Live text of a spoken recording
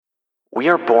We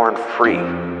are born free.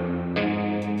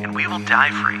 And we will die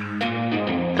free.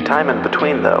 The time in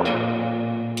between, though,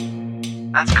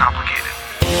 that's complicated.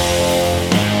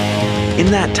 In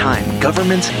that time,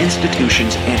 governments,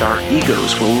 institutions, and our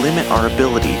egos will limit our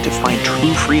ability to find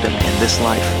true freedom in this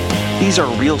life. These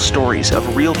are real stories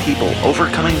of real people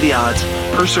overcoming the odds,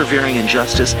 persevering in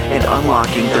justice, and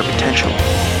unlocking their potential.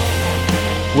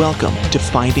 Welcome to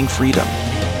Finding Freedom.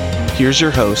 Here's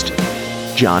your host,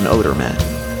 John Odermatt.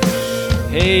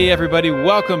 Hey everybody,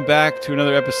 welcome back to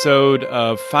another episode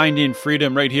of Finding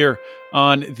Freedom right here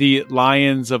on the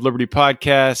Lions of Liberty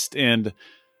podcast. And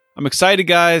I'm excited,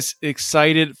 guys,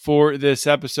 excited for this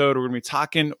episode. We're going to be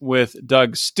talking with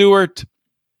Doug Stuart.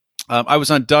 I was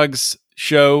on Doug's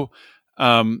show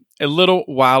a little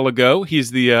while ago.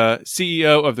 He's the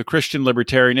CEO of the Christian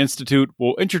Libertarian Institute.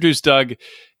 We'll introduce Doug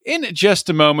in just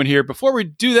a moment here. Before we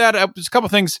do that, there's a couple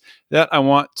things that I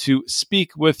want to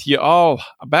speak with you all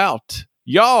about.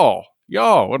 Y'all,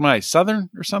 what am I, Southern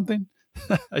or something?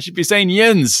 I should be saying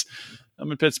yins.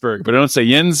 I'm in Pittsburgh, but I don't say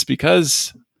yins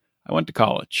because I went to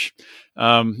college.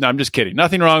 No, I'm just kidding.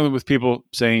 Nothing wrong with people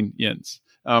saying yins.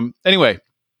 Anyway,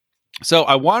 so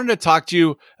I wanted to talk to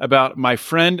you about my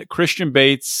friend Christian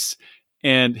Bates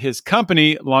and his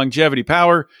company, Longevity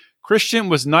Power. Christian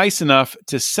was nice enough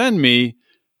to send me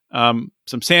some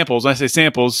samples. When I say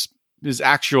samples, his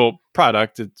actual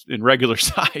product, it's in regular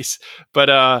size,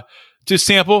 but to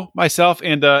sample myself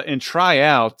and try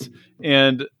out.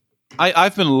 And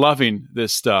I've been loving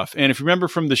this stuff. And if you remember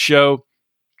from the show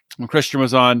when Christian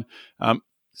was on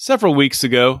several weeks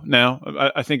ago now,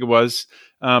 I think it was,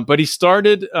 but he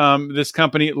started this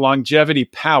company, Longevity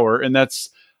Power, and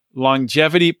that's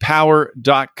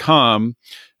longevitypower.com,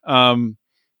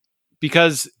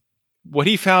 because what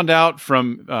he found out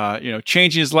from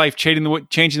changing his life, changing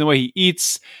the way he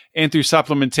eats, and through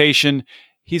supplementation,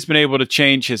 he's been able to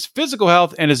change his physical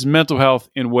health and his mental health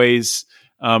in ways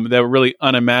that were really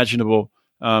unimaginable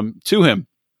to him.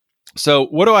 So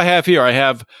what do I have here? I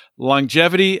have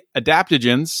longevity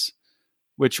adaptogens,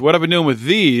 which what I've been doing with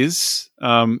these,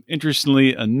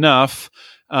 interestingly enough,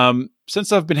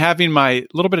 since I've been having my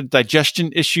little bit of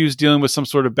digestion issues dealing with some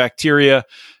sort of bacteria,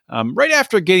 right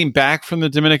after getting back from the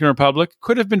Dominican Republic,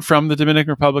 could have been from the Dominican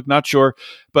Republic, not sure,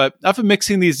 but I've been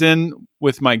mixing these in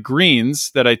with my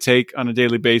greens that I take on a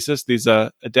daily basis, these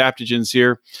adaptogens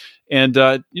here. And,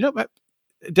 I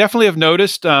definitely have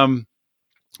noticed some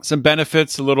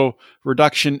benefits, a little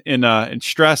reduction in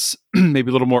stress, maybe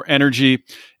a little more energy,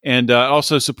 and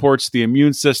also supports the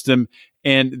immune system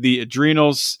and the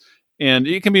adrenals. And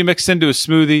it can be mixed into a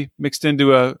smoothie, mixed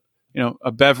into a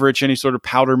beverage, any sort of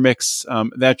powder mix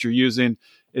that you're using.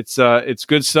 It's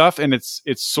good stuff, and it's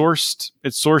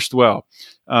sourced well,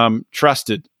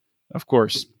 trusted, of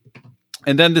course.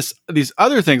 And then these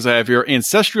other things I have here: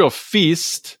 Ancestral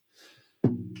Feast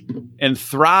and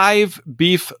Thrive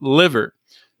Beef Liver.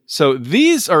 So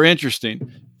these are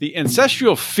interesting. The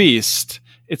Ancestral Feast,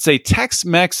 it's a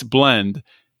Tex-Mex blend.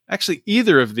 Actually,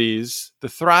 either of these, the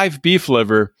Thrive Beef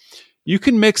Liver, you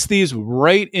can mix these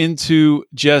right into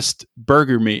just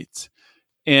burger meat,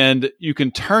 and you can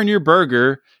turn your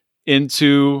burger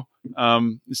into,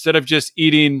 instead of just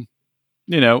eating,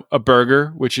 a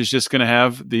burger, which is just going to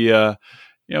have the,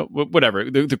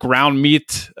 the ground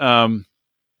meat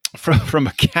from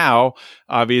a cow,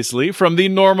 obviously, from the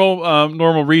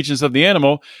normal regions of the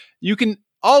animal, you can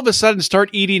all of a sudden start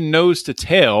eating nose to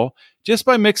tail just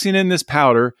by mixing in this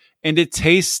powder, and it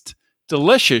tastes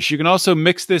delicious. You can also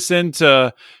mix this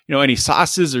into, any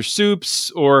sauces or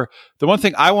soups. Or the one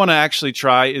thing I want to actually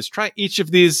try is try each of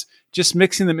these, just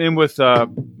mixing them in with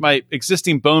my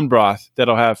existing bone broth that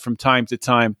I'll have from time to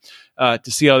time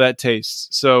to see how that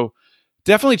tastes. So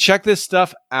definitely check this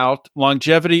stuff out,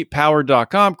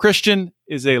 longevitypower.com. Christian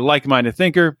is a like-minded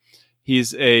thinker.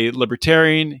 He's a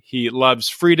libertarian. He loves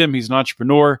freedom. He's an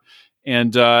entrepreneur,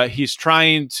 and he's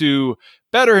trying to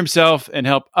better himself and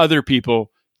help other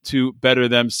people to better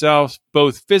themselves,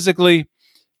 both physically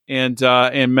and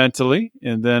mentally.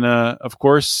 And then, of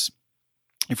course,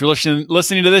 if you're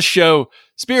listening to this show,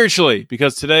 spiritually,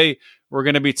 because today we're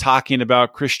going to be talking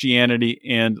about Christianity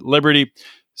and liberty.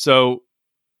 So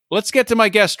let's get to my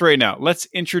guest right now. Let's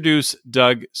introduce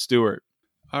Doug Stuart.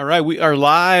 All right, we are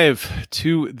live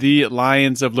to the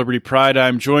Lions of Liberty Pride.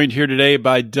 I'm joined here today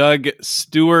by Doug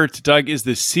Stuart. Doug is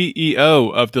the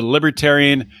CEO of the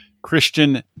Libertarian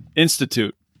Christian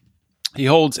Institute. He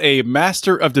holds a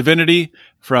Master of Divinity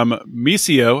from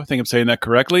Missio, I think I'm saying that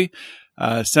correctly,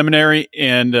 seminary,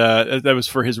 and that was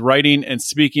for his writing and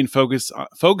speaking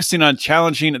focusing on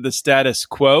challenging the status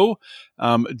quo.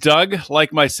 Doug,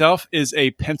 like myself, is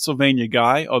a Pennsylvania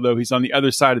guy, although he's on the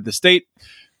other side of the state.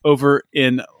 over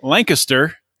in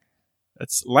Lancaster.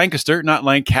 That's Lancaster, not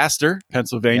Lancaster,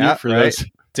 Pennsylvania. Yeah, for right. those,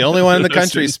 It's the only one in the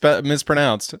country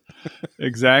mispronounced.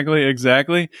 exactly.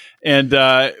 And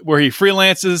where he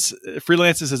freelances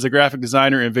as a graphic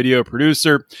designer and video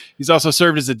producer. He's also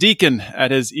served as a deacon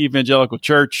at his evangelical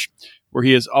church, where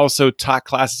he has also taught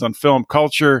classes on film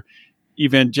culture,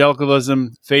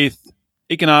 evangelicalism, faith,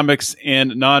 economics,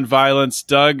 and nonviolence.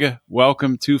 Doug,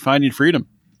 welcome to Finding Freedom.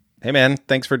 Hey, man,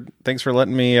 thanks for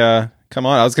letting me come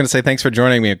on. I was going to say thanks for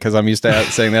joining me because I'm used to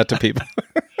saying that to people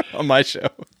on my show.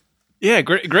 Yeah,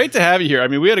 great to have you here. I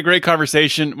mean, we had a great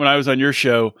conversation when I was on your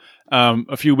show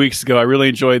a few weeks ago. I really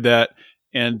enjoyed that,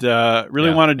 and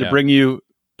really wanted to bring you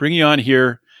on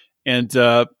here and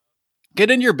get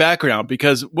into your background,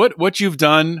 because what you've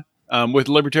done with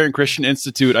Libertarian Christian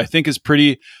Institute, I think, is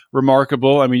pretty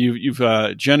remarkable. I mean, you've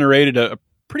generated a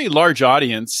pretty large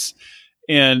audience,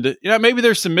 and maybe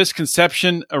there's some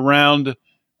misconception around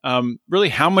really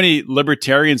how many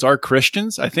libertarians are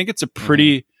Christians. I think it's a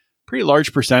pretty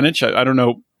large percentage. I don't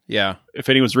know if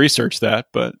anyone's researched that,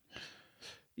 but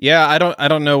yeah, I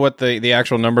don't know what the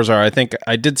actual numbers are. I think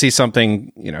I did see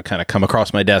something, kind of come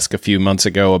across my desk a few months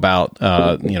ago about,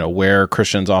 where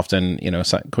Christians often,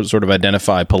 sort of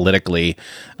identify politically.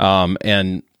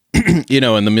 And,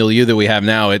 in the milieu that we have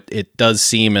now, it does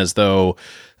seem as though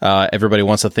everybody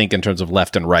wants to think in terms of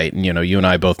left and right. And, you and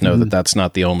I both know that that's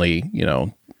not the only,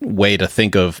 way to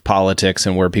think of politics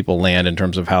and where people land in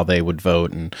terms of how they would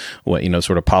vote and what,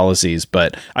 sort of policies.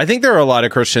 But I think there are a lot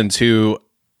of Christians who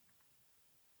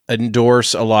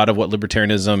endorse a lot of what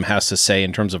libertarianism has to say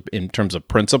in terms of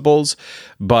principles,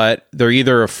 but they're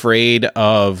either afraid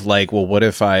of, like, well, what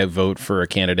if I vote for a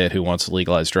candidate who wants to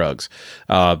legalize drugs?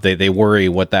 They worry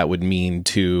what that would mean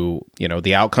to,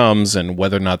 the outcomes and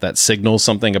whether or not that signals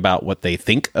something about what they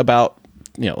think about,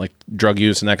 like drug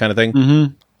use and that kind of thing.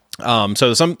 Mm-hmm.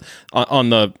 So some on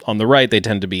the right, they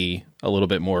tend to be a little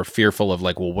bit more fearful of,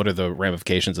 like, well, what are the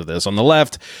ramifications of this? On the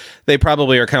left, they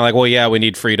probably are kind of like, well, yeah, we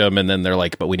need freedom, and then they're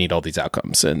like, but we need all these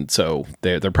outcomes, and so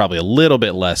they're probably a little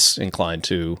bit less inclined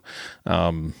to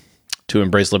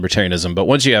embrace libertarianism. But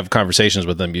once you have conversations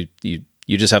with them, you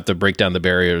just have to break down the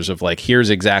barriers of, like, here's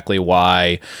exactly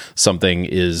why something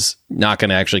is not going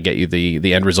to actually get you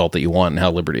the end result that you want, and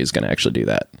how liberty is going to actually do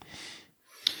that.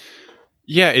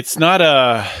 Yeah, it's not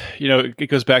it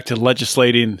goes back to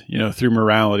legislating, through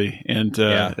morality. And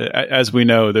as we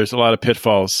know, there's a lot of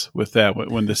pitfalls with that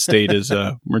when the state is,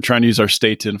 we're trying to use our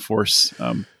state to enforce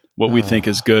what we think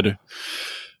is good.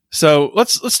 So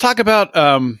let's talk about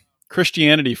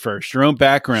Christianity first, your own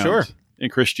background in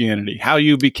Christianity, how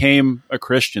you became a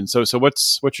Christian. So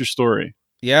what's your story?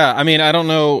 Yeah, I mean, I don't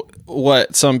know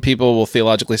what some people will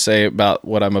theologically say about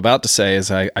what I'm about to say. Is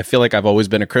I feel like I've always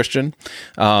been a Christian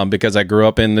because I grew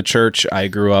up in the church. I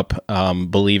grew up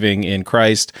believing in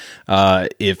Christ.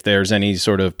 If there's any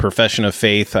sort of profession of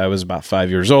faith, I was about 5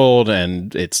 years old,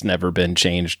 and it's never been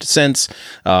changed since.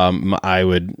 I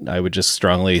would just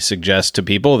strongly suggest to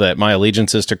people that my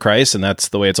allegiance is to Christ, and that's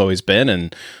the way it's always been.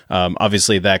 And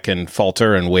obviously, that can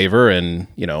falter and waver, and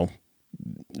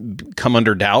come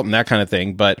under doubt and that kind of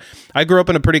thing. But I grew up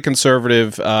in a pretty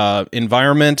conservative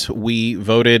environment. We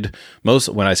voted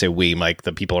when I say we, like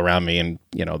the people around me and,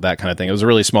 that kind of thing. It was a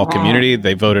really small community.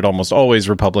 They voted almost always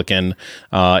Republican,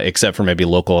 except for maybe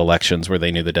local elections where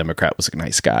they knew the Democrat was a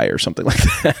nice guy or something like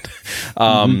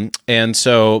that. And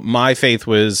so my faith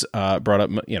was brought up,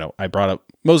 I brought up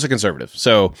mostly conservative.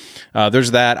 So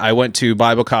there's that. I went to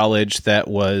Bible college that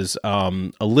was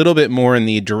a little bit more in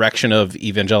the direction of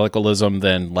evangelicalism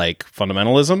than like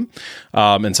fundamentalism.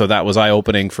 And so that was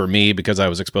eye-opening for me because I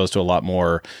was exposed to a lot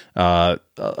more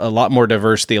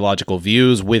diverse theological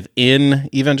views within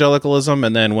evangelicalism.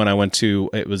 And then when I went to,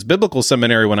 it was biblical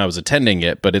seminary when I was attending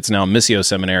it, but it's now Missio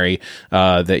Seminary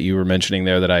that you were mentioning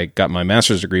there that I got my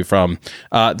master's degree from.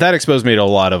 That exposed me to a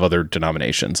lot of other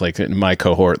denominations. Like in my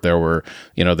cohort, there were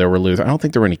Luther. I don't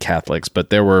think there were any Catholics,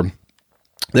 but there were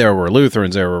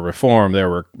Lutherans, there were Reformed, there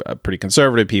were pretty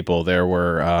conservative people, there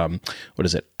were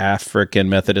African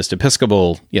Methodist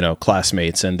Episcopal,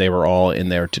 classmates, and they were all in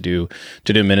there to do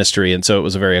ministry, and so it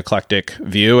was a very eclectic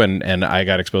view, and I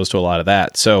got exposed to a lot of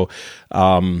that. So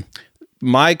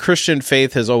my Christian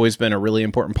faith has always been a really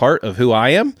important part of who I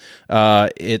am.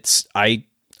 I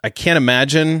can't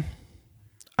imagine,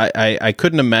 I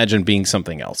couldn't imagine being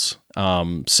something else.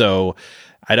 So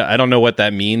I don't know what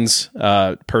that means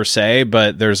per se,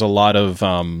 but there's a lot of,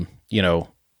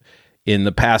 in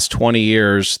the past 20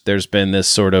 years, there's been this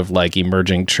sort of like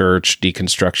emerging church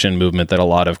deconstruction movement that a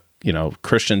lot of,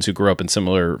 Christians who grew up in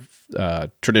similar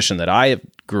tradition that I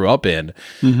grew up in.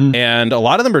 And a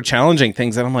lot of them are challenging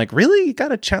things that I'm like, really? You got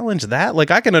to challenge that?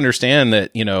 Like, I can understand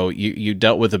that, you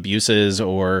dealt with abuses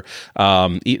or,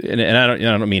 and I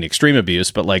don't mean extreme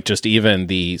abuse, but like just even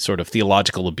the sort of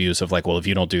theological abuse of like, well, if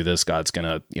you don't do this, God's going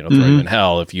to, throw you in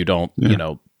hell if you don't,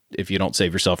 if you don't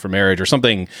save yourself for marriage or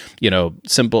something,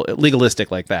 simple,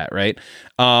 legalistic like that. Right.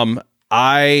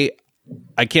 I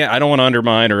don't want to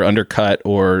undermine or undercut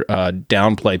or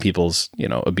downplay people's,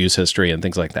 abuse history and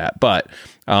things like that. But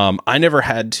I never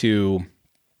had to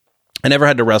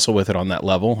wrestle with it on that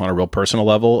level, on a real personal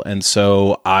level. And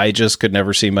so I just could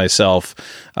never see myself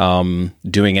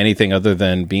doing anything other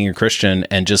than being a Christian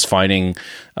and just finding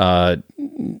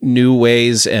new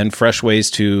ways and fresh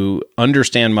ways to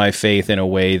understand my faith in a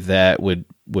way that would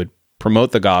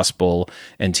promote the gospel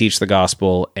and teach the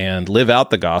gospel and live out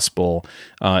the gospel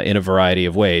in a variety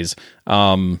of ways.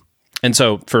 And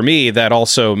so for me, that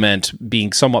also meant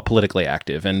being somewhat politically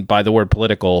active. And by the word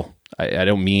political, I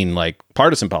don't mean like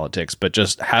partisan politics, but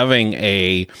just having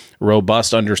a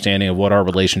robust understanding of what our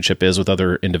relationship is with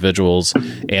other individuals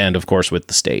and, of course, with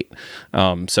the state.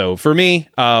 So for me,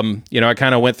 I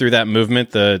kind of went through that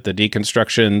movement, the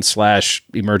deconstruction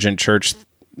 / emergent church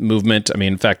movement. I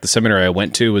mean, in fact, the seminary I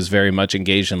went to was very much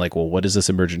engaged in like, well, what is this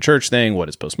emergent church thing? What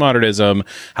is postmodernism?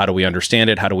 How do we understand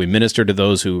it? How do we minister to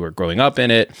those who are growing up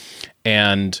in it?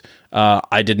 And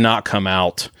I did not come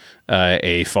out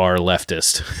a far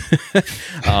leftist,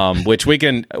 which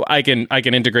I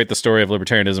can integrate the story of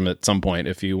libertarianism at some point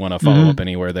if you want to follow up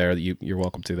anywhere there. You're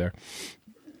welcome to there.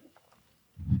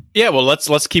 Yeah, well,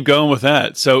 let's keep going with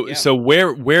that. So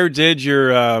where did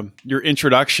your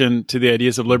introduction to the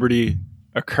ideas of liberty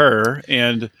occur?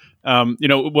 And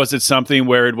was it something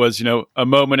where it was a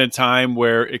moment in time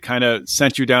where it kind of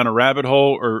sent you down a rabbit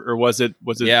hole, or was it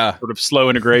sort of slow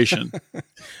integration?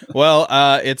 Well,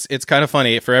 it's kind of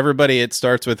funny for everybody. It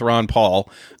starts with Ron Paul,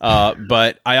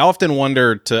 but I often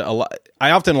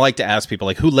like to ask people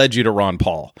like, who led you to Ron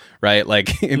Paul, right?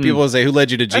 Like, and people will say, who led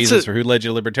you to Jesus or who led you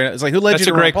to libertarian? It's like, who led you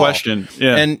to Ron Paul? That's a great question.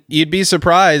 Yeah. And you'd be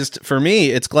surprised. For me,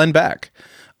 it's Glenn Beck.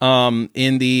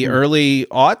 In the early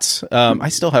aughts, I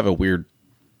still have a weird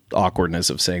awkwardness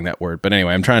of saying that word, but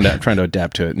anyway, I'm trying to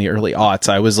adapt to it. In the early aughts,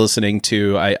 I was listening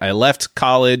to. I left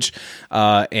college,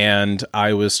 and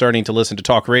I was starting to listen to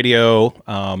talk radio.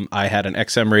 I had an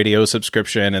XM radio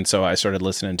subscription, and so I started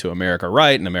listening to America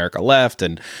Right and America Left,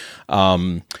 and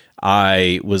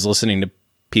I was listening to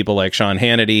people like Sean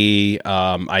Hannity.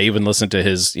 I even listened to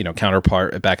his,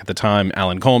 counterpart back at the time,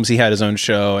 Alan Colmes. He had his own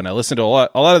show, and I listened to a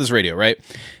lot of this radio, right?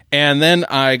 And then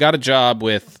I got a job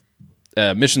with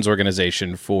a missions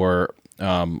organization for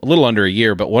a little under a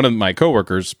year, but one of my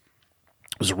coworkers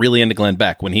was really into Glenn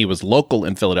Beck when he was local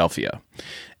in Philadelphia.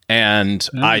 And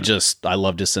I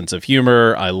loved his sense of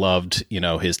humor. I loved,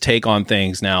 his take on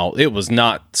things. Now, it was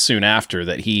not soon after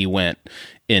that he went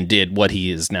and did what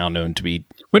he is now known to be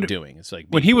doing. It's like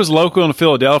when he was local in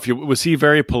Philadelphia, was he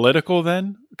very political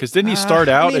then? Because didn't he start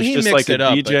out as just like a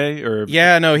DJ? Or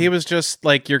yeah, no, he was just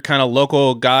like your kind of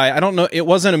local guy. I don't know. It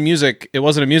wasn't a music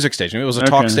station. It was a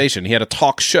talk station. He had a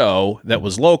talk show that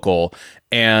was local,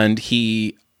 and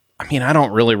I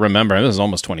don't really remember. This is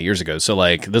almost 20 years ago. So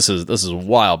like, this is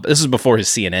wild. This is before his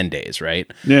CNN days, right?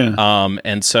 Yeah.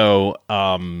 And so,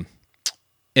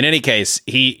 in any case,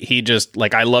 he just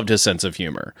like, I loved his sense of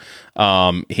humor.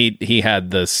 He had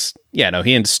this, he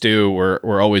and Stu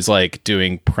were always like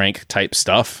doing prank type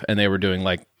stuff, and they were doing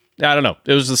like, I don't know.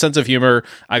 It was the sense of humor.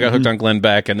 I got hooked on Glenn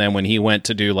Beck, and then when he went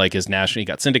to do like his national, he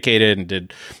got syndicated and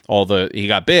did he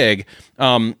got big.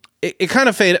 It kind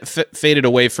of faded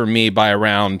away for me by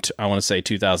around, I want to say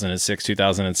 2006,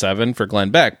 2007 for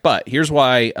Glenn Beck. But here's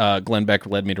why Glenn Beck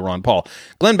led me to Ron Paul.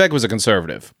 Glenn Beck was a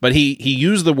conservative, but he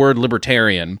used the word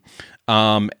libertarian,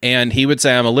 and he would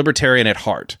say, I'm a libertarian at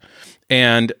heart.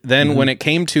 And then when it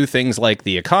came to things like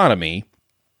the economy,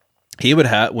 he would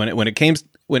have, when it came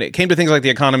to things like the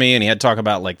economy, and he had to talk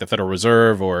about like the Federal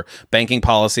Reserve or banking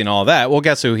policy and all that, well,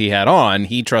 guess who he had on?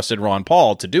 He trusted Ron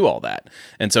Paul to do all that.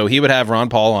 And so he would have Ron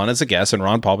Paul on as a guest, and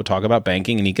Ron Paul would talk about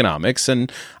banking and economics.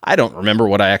 And I don't remember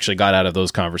what I actually got out of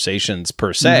those conversations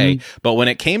per se. But when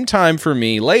it came time for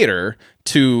me later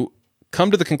to come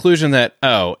to the conclusion that,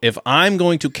 if I'm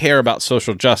going to care about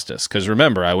social justice, because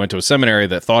remember, I went to a seminary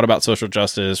that thought about social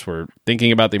justice, we're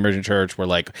thinking about the emergent church, we're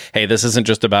like, hey, this isn't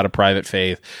just about a private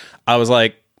faith. I was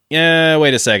like, yeah,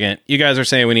 wait a second. You guys are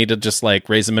saying we need to just like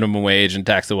raise the minimum wage and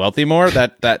tax the wealthy more?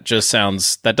 That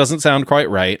doesn't sound quite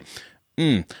right.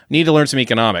 Need to learn some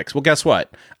economics. Well, guess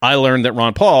what? I learned that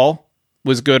Ron Paul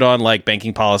was good on like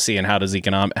banking policy and how does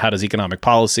economic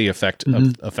policy affect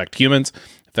humans,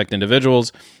 affect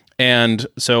individuals. And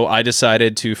so I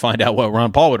decided to find out what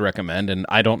Ron Paul would recommend, and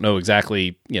I don't know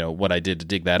exactly, what I did to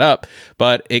dig that up,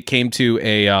 but it came to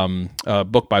a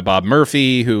book by Bob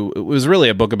Murphy, who it was really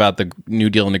a book about the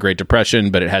New Deal and the Great Depression,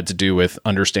 but it had to do with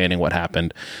understanding what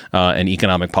happened and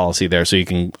economic policy there. So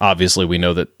obviously we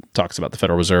know that talks about the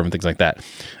Federal Reserve and things like that.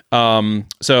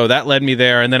 So that led me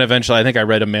there, and then eventually I think I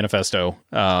read a manifesto.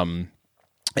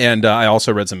 And I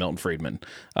also read some Milton Friedman,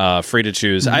 Free to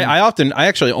Choose. I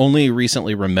actually only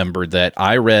recently remembered that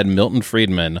I read Milton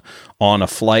Friedman on a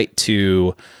flight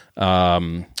to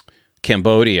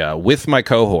Cambodia with my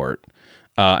cohort.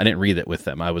 I didn't read it with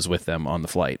them. I was with them on the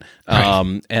flight.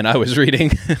 And I was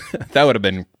reading, that would have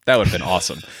been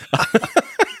awesome.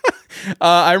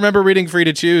 I remember reading Free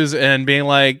to Choose and being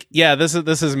like, yeah, this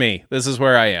is me. This is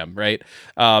where I am, right?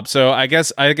 So I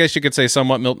guess you could say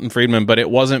somewhat Milton Friedman, but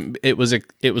it wasn't. It was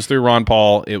through Ron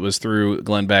Paul. It was through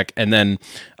Glenn Beck, and then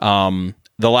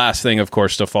the last thing, of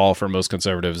course, to fall for most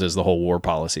conservatives is the whole war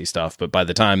policy stuff. But by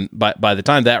the time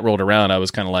that rolled around, I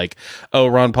was kind of like, oh,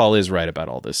 Ron Paul is right about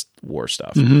all this war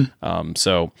stuff.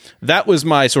 So that was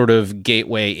my sort of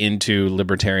gateway into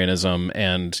libertarianism.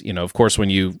 And, of course, when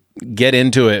you get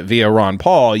into it via Ron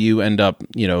Paul, you end up,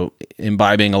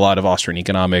 imbibing a lot of Austrian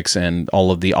economics and all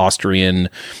of the Austrian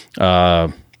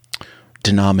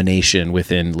denomination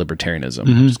within libertarianism.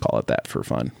 Just call it that for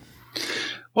fun.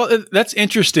 Well, that's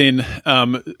interesting.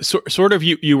 Sort of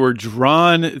you were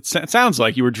drawn, it sounds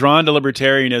like you were drawn to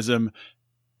libertarianism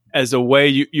as a way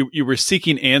you were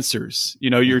seeking answers.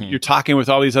 You're talking with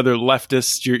all these other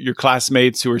leftists, your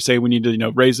classmates who are saying we need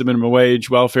to, raise the minimum wage,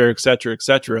 welfare, et cetera, et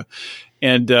cetera.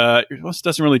 And this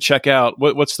doesn't really check out.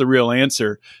 What's the real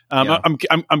answer?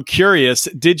 I'm curious.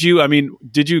 Did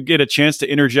you get a chance to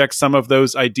interject some of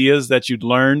those ideas that you'd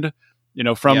learned,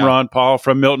 from Ron Paul,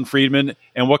 from Milton Friedman,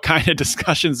 and what kind of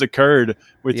discussions occurred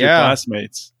with your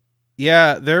classmates?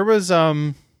 Yeah, there was.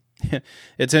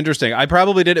 It's interesting. I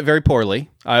probably did it very poorly.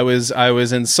 I was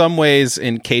in some ways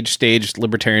in cage-staged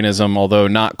libertarianism, although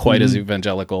not quite as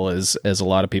evangelical as a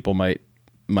lot of people might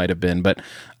have been. But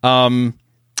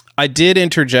I did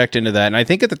interject into that, and I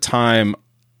think at the time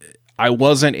I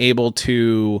wasn't able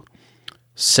to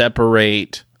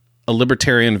separate a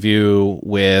libertarian view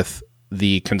with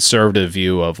the conservative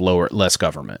view of less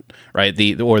government, right?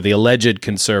 The alleged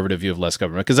conservative view of less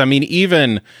government. Because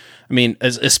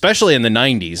especially in the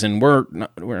 90s, and we're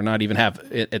not even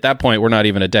at that point, we're not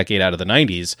even a decade out of the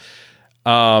 90s.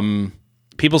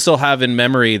 People still have in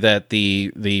memory that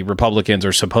the Republicans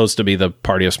are supposed to be the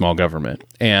party of small government,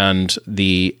 and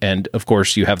of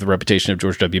course you have the reputation of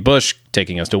George W. Bush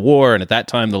taking us to war, and at that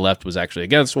time the left was actually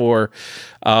against war.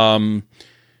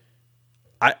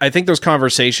 I think those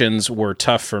conversations were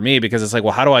tough for me because it's like,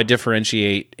 well, how do I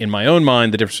differentiate in my own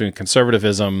mind the difference between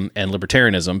conservatism and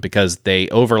libertarianism, because they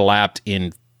overlapped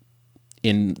in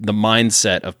the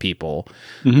mindset of people.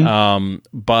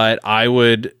 But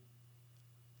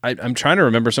I'm trying to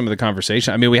remember some of the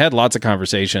conversation. We had lots of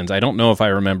conversations. I don't know if I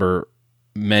remember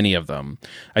many of them.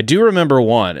 I do remember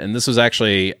one, and this was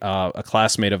actually a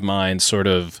classmate of mine, sort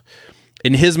of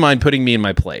in his mind putting me in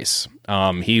my place.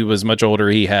 He was much older.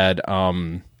 He had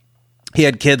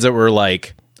kids that were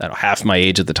like, I don't know, half my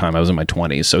age at the time. I was in my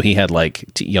 20s, so he had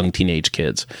like young teenage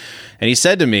kids. And he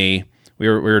said to me, we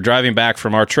were driving back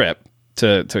from our trip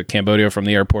to Cambodia from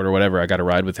the airport or whatever. I got a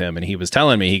ride with him, and he was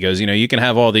telling me, he goes, you can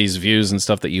have all these views and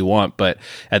stuff that you want, but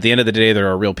at the end of the day,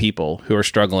 there are real people who are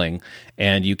struggling,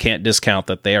 and you can't discount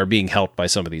that they are being helped by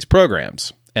some of these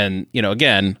programs. And,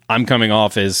 again, I'm coming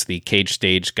off as the cage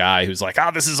stage guy who's like,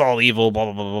 this is all evil, blah,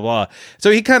 blah, blah, blah, blah. So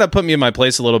he kind of put me in my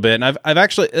place a little bit. And I've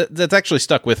actually, that's actually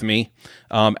stuck with me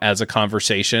as a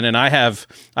conversation. And I have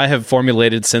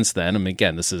formulated since then.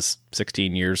 Again, this is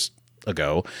 16 years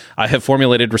ago. I have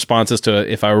formulated responses to,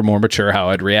 if I were more mature, how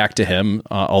I'd react to him.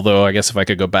 Although I guess if I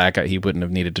could go back, he wouldn't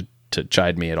have needed to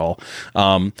chide me at all.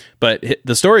 But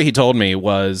the story he told me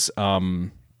was,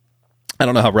 I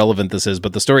don't know how relevant this is,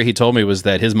 but the story he told me was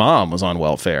that his mom was on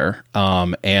welfare,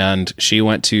 and she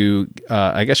went to,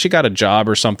 I guess she got a job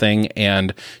or something,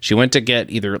 and she went to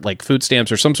get either like food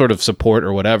stamps or some sort of support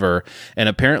or whatever, and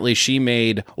apparently she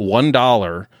made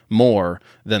 $1 more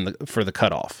than for the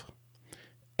cutoff.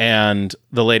 And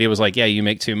the lady was like, yeah, you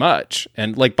make too much,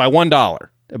 and like by $1,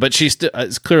 but she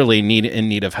is clearly in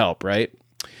need of help, right?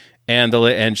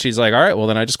 And she's like, all right, well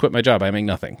then I just quit my job. I make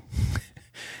nothing.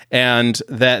 And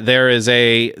that there is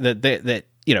that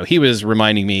he was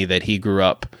reminding me that he grew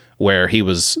up where he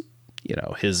was,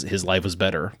 his life was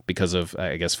better because of,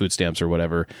 I guess, food stamps or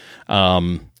whatever.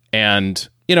 And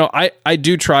I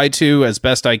do try to, as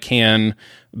best I can,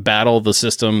 battle the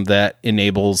system that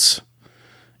enables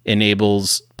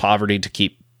poverty to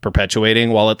keep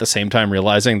perpetuating, while at the same time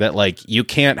realizing that like you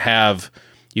can't have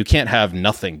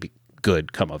nothing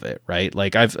good come of it, right?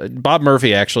 Like Bob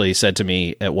Murphy actually said to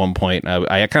me at one point,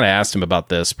 I kind of asked him about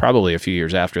this probably a few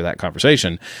years after that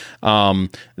conversation,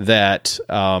 that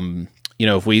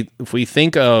if we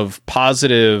think of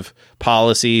positive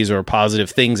policies or positive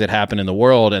things that happen in the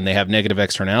world and they have negative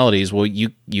externalities, well, you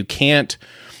can't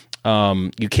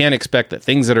expect that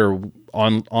things that are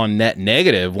on net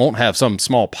negative won't have some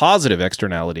small positive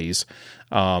externalities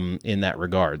in that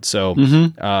regard. So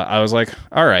I was like,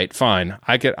 all right, fine.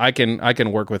 I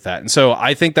can work with that. And so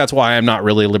I think that's why I'm not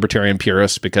really a libertarian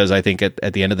purist, because I think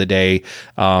at the end of the day,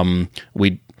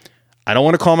 I don't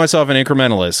want to call myself an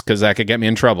incrementalist because that could get me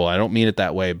in trouble. I don't mean it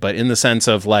that way, but in the sense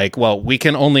of like, well, we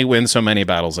can only win so many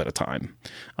battles at a time.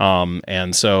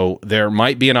 And so there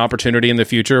might be an opportunity in the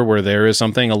future where there is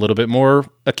something a little bit more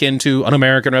akin to an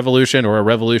American Revolution or a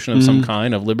revolution of some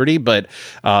kind of liberty. But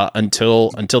until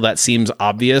that seems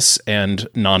obvious and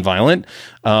nonviolent,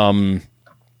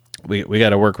 we got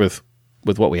to work with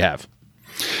what we have.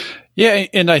 Yeah.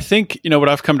 And I think, what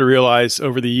I've come to realize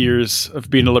over the years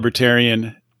of being a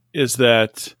libertarian is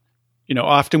that,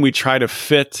 often we try to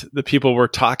fit the people we're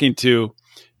talking to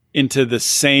into the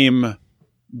same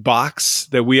box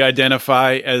that we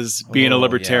identify as being a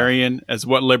libertarian, as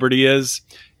what liberty is.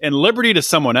 And liberty to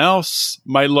someone else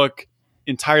might look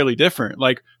entirely different.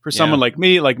 Like for someone like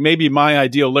me, like maybe my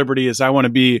ideal liberty is I want to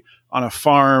be on a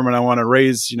farm and I want to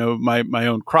raise, my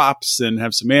own crops and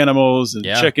have some animals and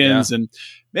chickens. And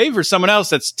maybe for someone else,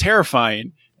 that's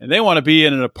terrifying. And they want to be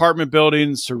in an apartment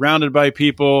building surrounded by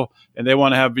people, and they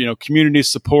want to have, community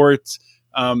support.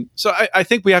 So I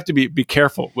think we have to be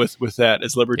careful with that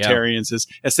as libertarians, as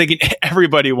thinking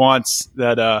everybody wants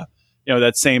that,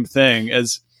 that same thing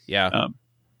as, Yeah,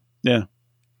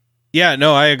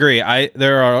 no, I agree.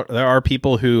 There are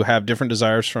people who have different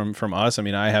desires from us. I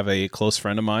mean, I have a close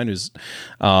friend of mine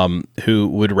who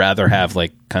would rather have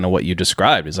like kind of what you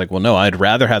described. He's like, well, no, I'd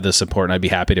rather have this support, and I'd be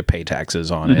happy to pay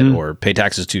taxes on it, or pay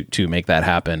taxes to make that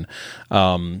happen.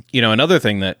 Another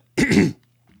thing that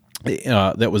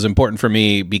that was important for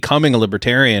me becoming a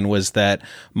libertarian was that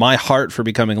my heart for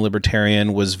becoming a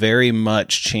libertarian was very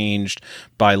much changed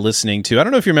by listening to, I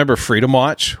don't know if you remember Freedom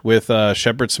Watch with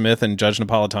Shepard Smith and Judge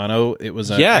Napolitano. It was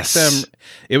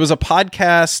it was a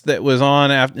podcast that was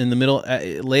on in the middle,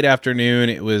 late afternoon.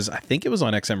 I think it was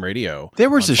on XM radio.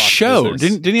 There was a Fox show.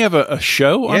 Business. Didn't he have a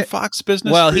show on Fox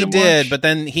Business? Well, Freedom he did, Watch? but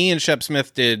then he and Shep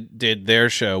Smith did their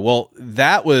show. Well,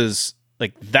 that was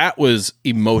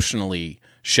emotionally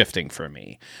shifting for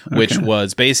me, which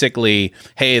was basically,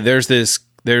 hey, there's this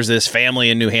family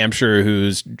in New Hampshire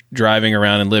who's driving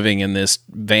around and living in this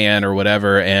van or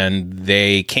whatever, and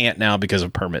they can't now because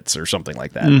of permits or something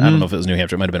like that. I don't know if it was New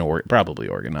Hampshire. It might have been probably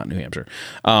Oregon, not New Hampshire.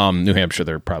 New Hampshire,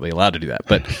 they're probably allowed to do that,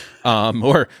 but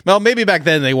maybe back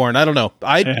then they weren't. I don't know.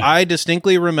 I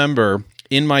distinctly remember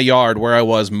in my yard where I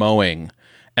was mowing,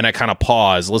 and I kind of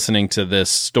paused listening to this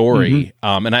story.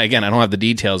 And I don't have the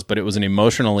details, but it was an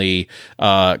emotionally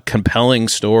compelling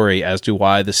story as to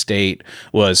why the state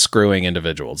was screwing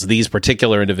individuals, these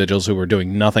particular individuals who were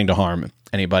doing nothing to harm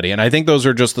anybody. And I think those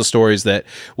are just the stories that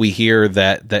we hear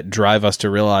that drive us to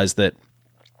realize that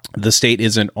the state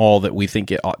isn't all that we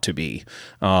think it ought to be.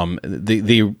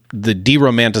 The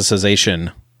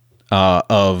deromanticization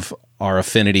of our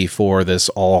affinity for this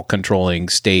all-controlling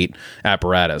state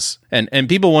apparatus. And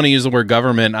people want to use the word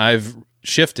government. I've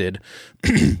shifted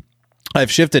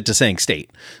to saying state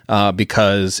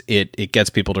because it gets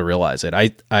people to realize it.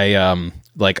 I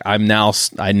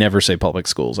never say public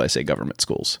schools. I say government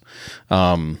schools.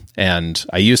 And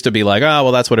I used to be like, oh,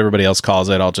 well, that's what everybody else calls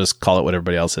it. I'll just call it what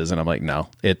everybody else is. And I'm like, no,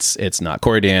 it's not.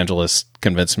 Corey DeAngelis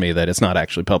convinced me that it's not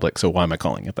actually public. So why am I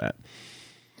calling it that?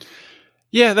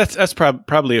 Yeah, that's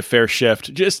probably a fair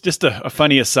shift. Just a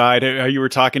funny aside. How you were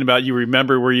talking about, you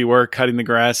remember where you were cutting the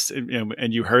grass,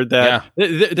 and you heard that.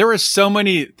 Yeah. There were so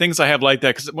many things I have like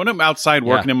that, because when I'm outside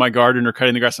working in my garden or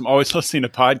cutting the grass, I'm always listening to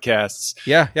podcasts.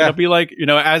 Yeah. And I'll be like,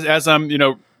 as I'm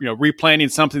replanting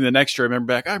something the next year,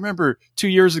 I remember 2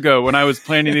 years ago when I was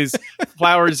planting these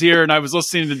flowers here, and I was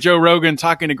listening to Joe Rogan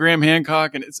talking to Graham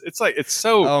Hancock, and it's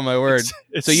so. Oh my word!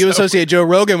 So you associate Joe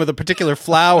Rogan with a particular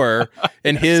flower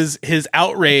and his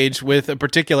outrage with a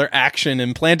particular action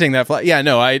in planting that flower. Yeah,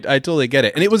 no, I totally get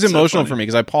it, and it was emotional for me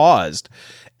because I paused,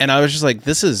 and I was just like,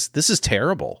 this is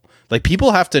terrible. Like,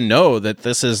 people have to know that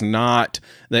this is not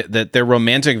that their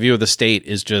romantic view of the state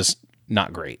is just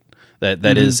not great.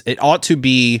 That is, it ought to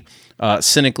be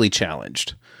cynically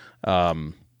challenged.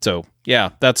 So yeah,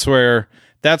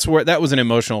 that was an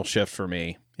emotional shift for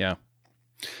me. Yeah.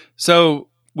 So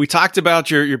we talked about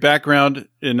your background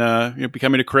in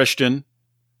becoming a Christian.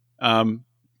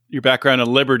 your background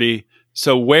in liberty.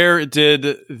 So where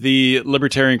did the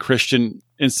Libertarian Christian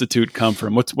Institute come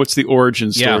from? What's the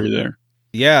origin story there?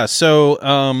 Yeah. So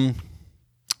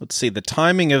let's see. The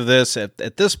timing of this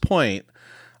at this point,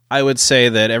 I would say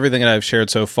that everything that I've shared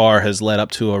so far has led up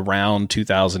to around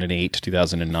 2008 to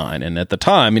 2009. And at the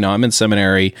time, I'm in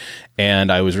seminary,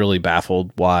 and I was really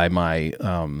baffled why my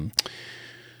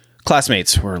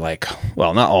classmates were like,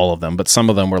 well, not all of them, but some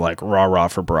of them were like rah-rah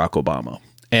for Barack Obama.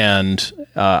 And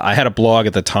I had a blog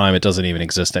at the time. It doesn't even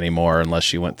exist anymore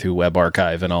unless you went through Web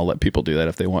Archive, and I'll let people do that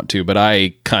if they want to. But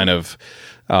I kind of,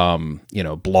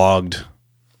 blogged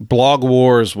blog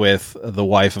wars with the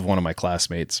wife of one of my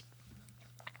classmates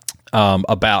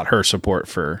about her support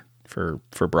for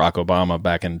Barack Obama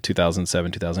back in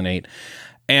 2007, 2008.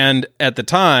 And at the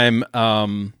time,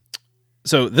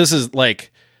 so this is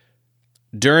like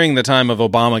during the time of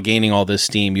Obama gaining all this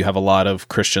steam, you have a lot of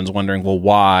Christians wondering, well,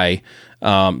 why?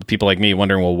 People like me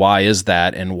wondering, well, why is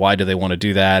that, and why do they want to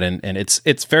do that? And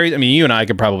it's very. I mean, you and I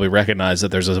could probably recognize that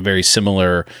there's a very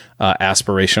similar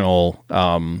aspirational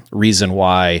reason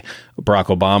why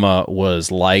Barack Obama was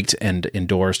liked and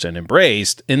endorsed and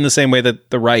embraced in the same way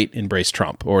that the right embraced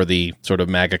Trump, or the sort of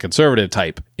MAGA conservative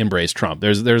type embraced Trump.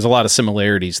 There's a lot of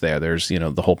similarities there. There's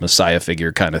the whole Messiah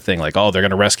figure kind of thing, like, oh, they're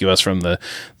going to rescue us from the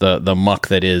muck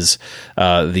that is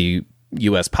the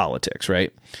U.S. politics,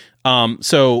 right?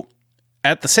 So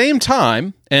at the same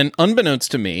time, and unbeknownst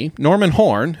to me, Norman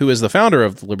Horn, who is the founder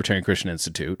of the Libertarian Christian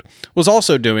Institute, was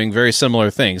also doing very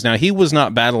similar things. Now, he was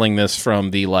not battling this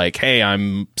from the like, hey,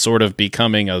 I'm sort of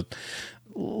becoming a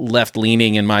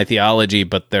left-leaning in my theology,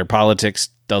 but their politics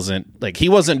doesn't, like, he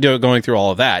wasn't going through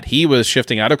all of that. He was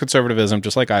shifting out of conservatism,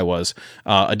 just like I was,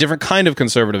 a different kind of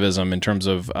conservatism in terms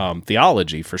of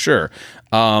theology, for sure,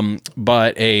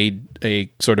 but a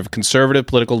sort of conservative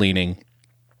political leaning.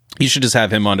 You should just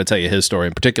have him on to tell you his story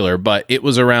in particular, but it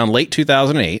was around late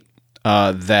 2008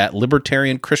 that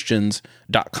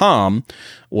libertarianchristians.com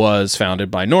was founded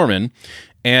by Norman,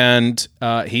 and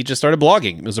he just started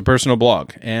blogging. It was a personal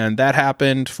blog, and that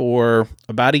happened for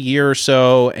about a year or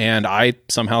so, and I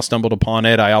somehow stumbled upon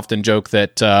it. I often joke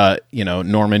that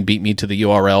Norman beat me to the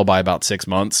URL by about 6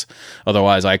 months.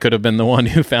 Otherwise, I could have been the one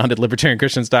who founded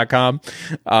libertarianchristians.com.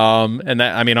 And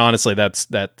that, I mean, honestly, that's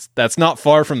not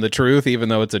far from the truth, even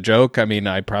though it's a joke. I mean,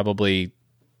 I probably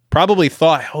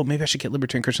thought, oh, maybe I should get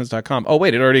libertarianchristians.com. Oh,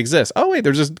 wait, it already exists. Oh, wait,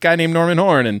 there's this guy named Norman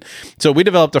Horn. And so we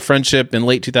developed a friendship in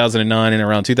late 2009, and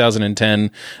around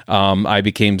 2010, I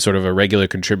became sort of a regular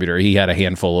contributor. He had a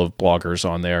handful of bloggers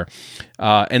on there.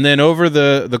 And then over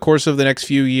the course of the next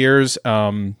few years,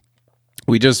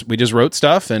 we just wrote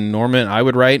stuff, and I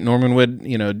would write. Norman would,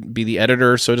 be the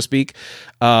editor, so to speak.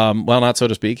 Well, not so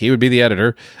to speak. He would be the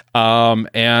editor.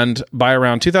 And by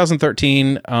around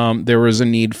 2013, there was a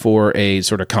need for a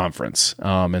sort of conference.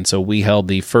 And so we held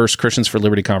the first Christians for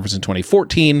Liberty conference in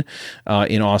 2014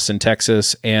 in Austin,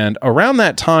 Texas. And around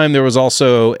that time, there was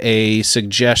also a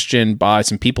suggestion by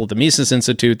some people at the Mises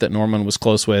Institute that Norman was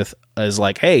close with, as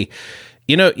like, hey,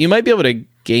 you might be able to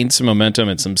gain some momentum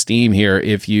and some steam here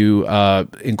if you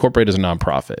incorporate as a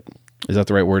nonprofit. Is that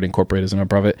the right word? Incorporate as a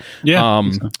nonprofit? Yeah.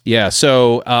 Yeah.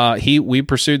 So we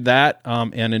pursued that,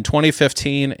 and in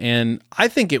 2015, and I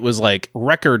think it was like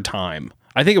record time.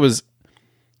 I think it was.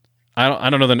 I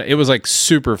don't know. It was like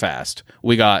super fast.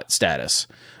 We got status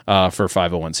for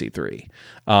 501c3.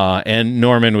 And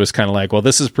Norman was kind of like, well,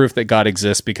 this is proof that God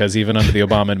exists, because even under the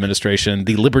Obama administration,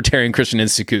 the Libertarian Christian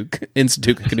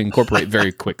Institute could incorporate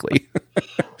very quickly.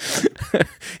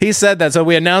 He said that. So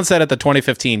we announced that at the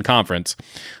 2015 conference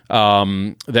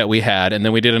that we had. And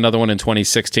then we did another one in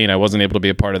 2016. I wasn't able to be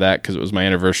a part of that because it was my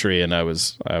anniversary and I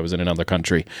was in another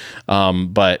country.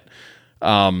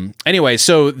 Anyway,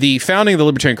 so the founding of the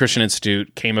Libertarian Christian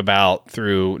Institute came about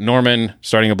through Norman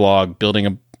starting a blog, building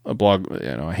a blog,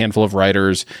 a handful of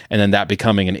writers, and then that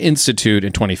becoming an institute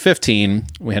in 2015.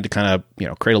 We had to kind of,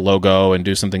 create a logo and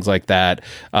do some things like that.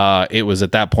 It was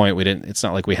at that point, it's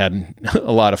not like we had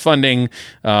a lot of funding.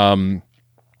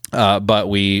 But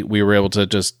we were able to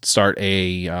just start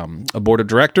a board of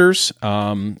directors,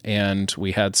 and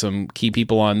we had some key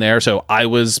people on there. So I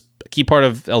was a key part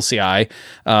of LCI,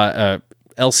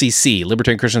 LCC,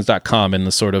 libertarianchristians.com, in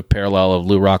the sort of parallel of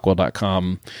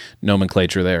LouRockwell.com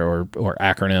nomenclature there, or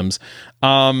acronyms.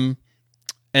 And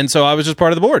so I was just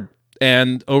part of the board.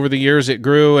 And over the years, it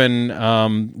grew,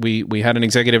 and we had an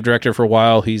executive director for a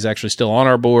while. He's actually still on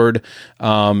our board.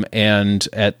 And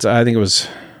at, I think it was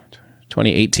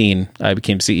 2018, I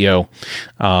became CEO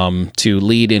to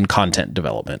lead in content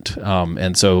development.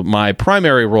 And so my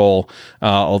primary role,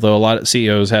 although a lot of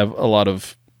CEOs have a lot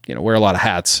of wear a lot of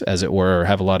hats, as it were,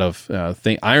 have a lot of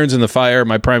irons in the fire.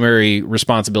 My primary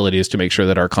responsibility is to make sure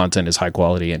that our content is high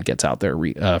quality and gets out there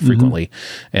frequently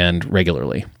and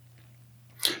regularly.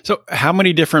 So how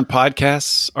many different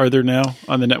podcasts are there now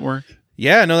on the network?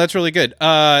 Yeah, no, that's really good.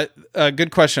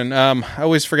 Good question. I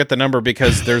always forget the number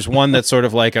because there's one that's sort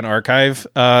of like an archive,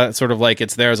 sort of like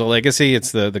it's there as a legacy.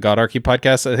 It's the Godarchy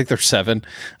podcast. I think there's 7.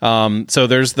 So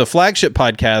there's the flagship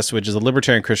podcast, which is a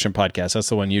Libertarian Christian podcast. That's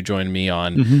the one you joined me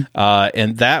on.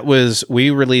 And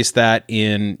we released that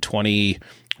in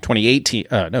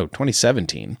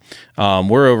 2017.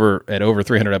 We're over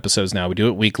 300 episodes now. We do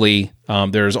it weekly.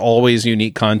 There's always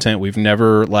unique content. We've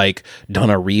never done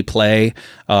a replay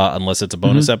unless it's a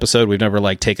bonus episode. We've never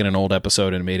taken an old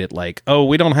episode and made it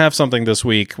we don't have something this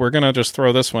week, we're gonna just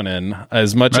throw this one in.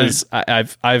 As much as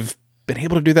I've been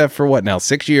able to do that for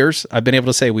 6 years. I've been able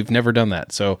to say we've never done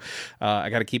that. So I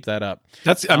got to keep that up.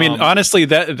 Honestly,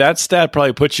 that stat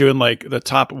probably puts you in the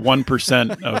top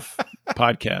 1% of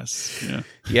podcasts.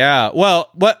 Yeah. Well,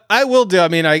 what I will do,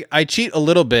 I cheat a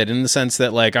little bit in the sense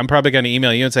that I'm probably going to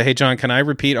email you and say, hey, John, can I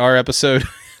repeat our episode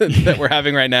that we're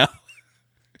having right now?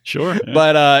 Sure.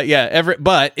 Yeah.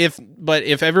 But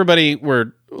if everybody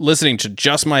were listening to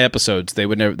just my episodes, they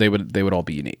would all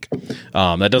be unique.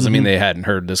 That doesn't mean they hadn't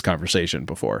heard this conversation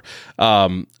before.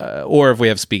 Or if we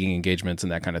have speaking engagements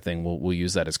and that kind of thing, we'll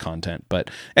use that as content.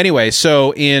 But anyway,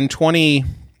 so in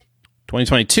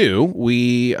 2022,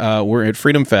 we were at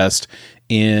Freedom Fest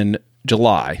in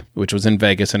July, which was in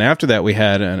Vegas. And after that, we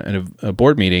had a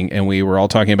board meeting, and we were all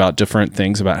talking about different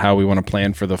things about how we want to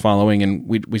plan for the following. And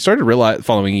we started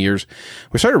following years,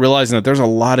 we started realizing that there's a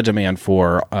lot of demand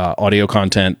for audio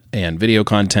content and video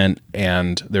content.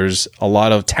 And there's a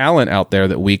lot of talent out there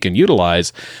that we can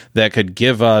utilize that could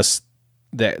give us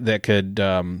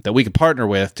that we could partner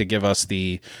with to give us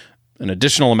an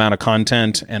additional amount of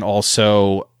content and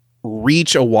also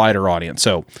reach a wider audience.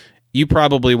 So you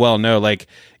probably well know,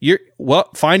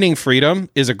 Finding Freedom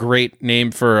is a great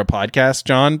name for a podcast,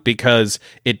 John, because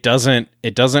it doesn't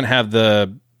have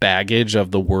the baggage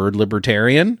of the word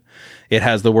libertarian. It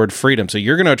has the word freedom. So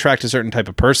you're going to attract a certain type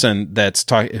of person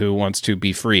who wants to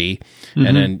be free.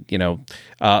 And then,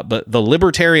 but the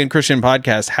Libertarian Christian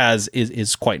podcast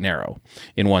is quite narrow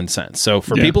in one sense. So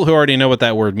for people who already know what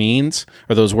that word means,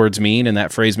 or those words mean, and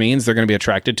that phrase means, they're going to be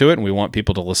attracted to it. And we want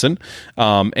people to listen.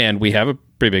 And we have a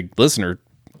pretty big listener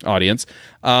audience.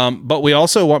 But we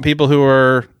also want people who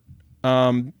are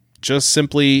just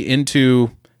simply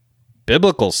into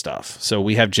biblical stuff. So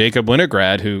we have Jacob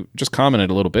Winograd, who just commented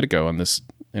a little bit ago on this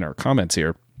in our comments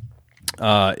here.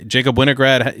 Jacob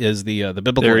Winograd is the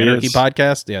Biblical Anarchy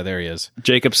podcast. Yeah, there he is.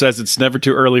 Jacob says it's never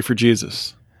too early for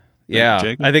Jesus.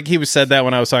 Yeah, I think he said that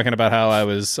when I was talking about how I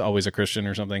was always a Christian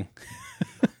or something.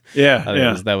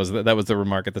 That was the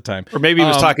remark at the time. Or maybe he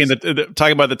was talking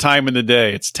about the time in the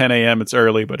day. It's 10 a.m. It's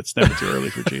early, but it's never too early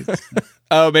for Jesus.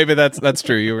 Oh, maybe that's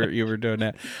true. You were doing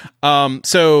that.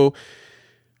 So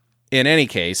in any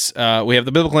case, we have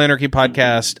the Biblical Anarchy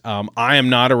podcast. I am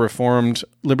not a Reformed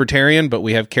Libertarian, but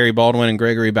we have Kerry Baldwin and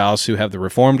Gregory Baus, who have the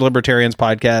Reformed Libertarians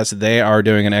podcast. They are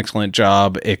doing an excellent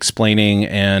job explaining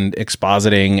and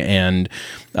expositing and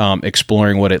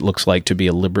exploring what it looks like to be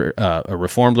a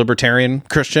Reformed Libertarian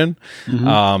Christian.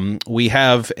 We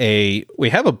have a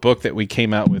book that we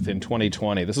came out with in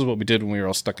 2020. This is what we did when we were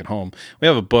all stuck at home. We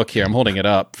have a book here. I'm holding it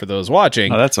up for those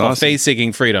watching. Oh, that's awesome. Faith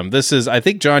Seeking Freedom. This is, I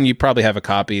think, John, you probably have a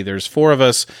copy. There's 4 of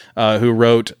us who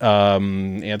wrote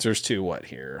answers to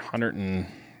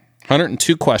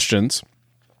 102 questions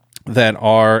that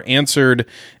are answered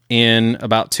in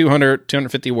about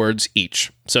 250 words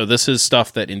each. So this is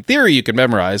stuff that in theory you can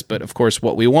memorize, but of course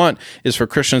what we want is for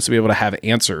Christians to be able to have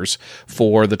answers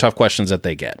for the tough questions that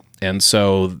they get. And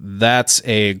so that's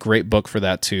a great book for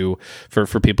that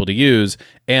for people to use.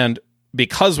 And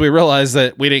because we realized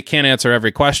that we can't answer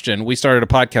every question, we started a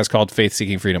podcast called Faith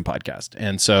Seeking Freedom Podcast.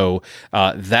 And so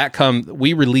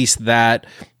we release that.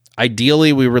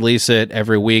 Ideally, we release it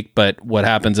every week, but what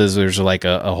happens is there's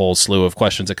a whole slew of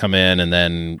questions that come in, and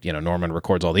then Norman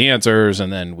records all the answers,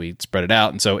 and then we spread it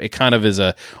out. And so it kind of is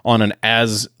on an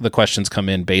as the questions come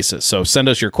in basis. So send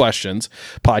us your questions,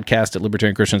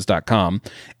 podcast@libertarianchristians.com,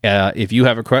 if you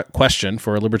have a question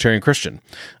for a libertarian Christian.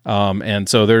 And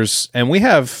so there's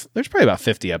probably about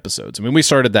 50 episodes. I mean, we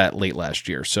started that late last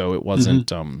year, so it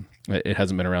wasn't it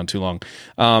hasn't been around too long.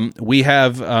 We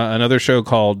have another show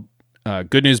called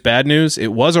Good News, Bad News.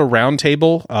 It was a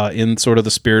roundtable in sort of the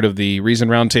spirit of the Reason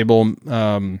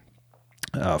Roundtable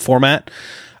format.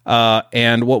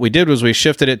 And what we did was we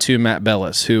shifted it to Matt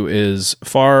Bellis, who is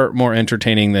far more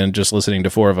entertaining than just listening to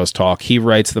 4 of us talk. He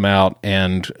writes them out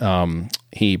and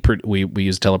we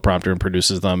use teleprompter and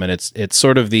produces them, and it's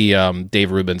sort of the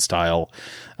Dave Rubin style.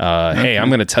 Hey, I'm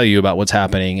going to tell you about what's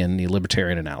happening in the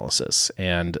libertarian analysis,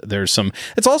 and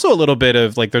it's also a little bit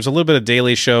of there's a little bit of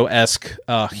Daily Show-esque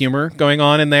humor going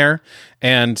on in there.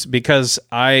 And because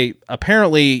I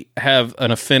apparently have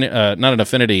a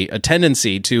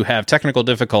tendency to have technical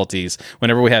difficulties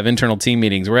whenever we have internal team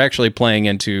meetings, we're actually playing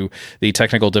into the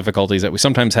technical difficulties that we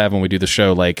sometimes have when we do the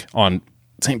show, like on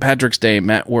St. Patrick's Day,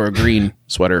 Matt wore a green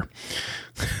sweater.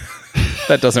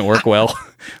 That doesn't work well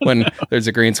when there's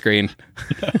a green screen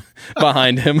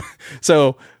behind him.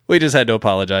 So we just had to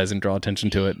apologize and draw attention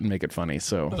to it and make it funny.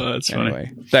 So that's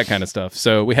anyway, that kind of stuff.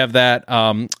 So we have that.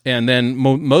 And then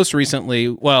most recently,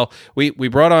 we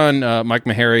brought on Mike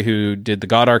Meharry, who did the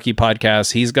Godarchy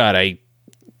podcast. He's got a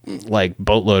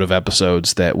boatload of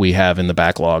episodes that we have in the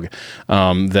backlog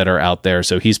that are out there.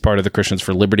 So he's part of the Christians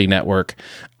for Liberty Network.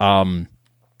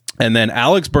 And then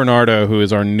Alex Bernardo, who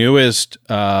is our newest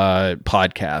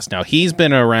podcast. Now, he's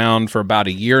been around for about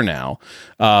a year now,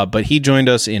 but he joined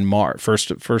us in March,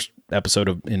 first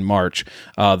episode in March,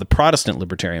 the Protestant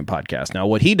Libertarian podcast. Now,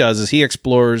 what he does is he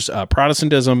explores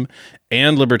Protestantism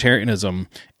and libertarianism,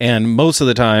 and most of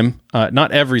the time,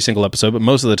 not every single episode, but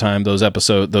most of the time,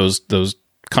 the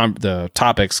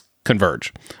topics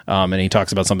converge, and he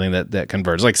talks about something that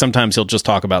converges. Like sometimes he'll just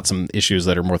talk about some issues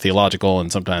that are more theological,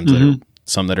 and sometimes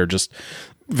some that are just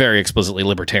very explicitly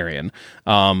libertarian.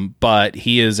 But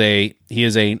he's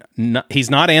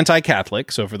not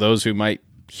anti-Catholic. So for those who might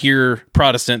hear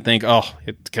Protestant think, oh,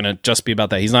 it's gonna just be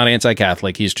about that. He's not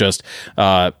anti-Catholic. He's just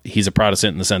he's a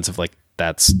Protestant in the sense of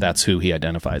that's who he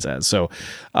identifies as. So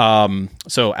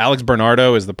Alex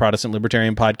Bernardo is the Protestant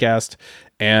Libertarian podcast.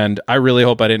 And I really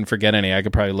hope I didn't forget any. I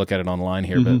could probably look at it online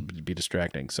here, but it'd be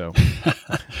distracting. So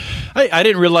I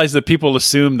didn't realize that people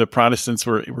assumed the Protestants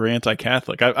were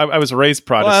anti-Catholic. I was raised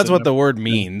Protestant. Well, that's what the word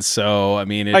means. So, I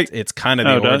mean, it's kind of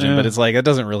the origin, but it's it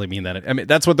doesn't really mean that. I mean,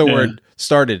 that's what the word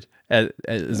started as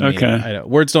meaning. Okay. I know.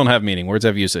 Words don't have meaning. Words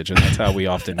have usage, and that's how we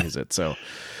often use it. So,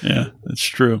 yeah, that's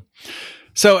true.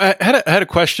 So I had a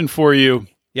question for you.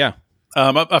 Yeah.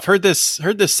 I've heard this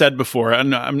said before,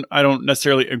 and I don't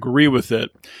necessarily agree with it,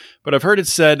 but I've heard it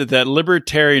said that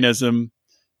libertarianism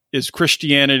is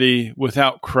Christianity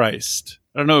without Christ.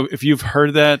 I don't know if you've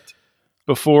heard that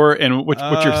before, and what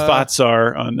your thoughts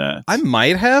are on that. I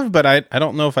might have, but I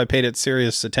don't know if I paid it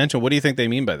serious attention. What do you think they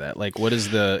mean by that? What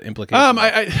is the implication?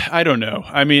 I don't know.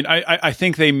 I mean, I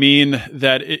think they mean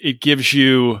that it gives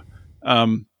you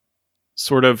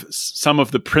sort of some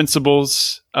of the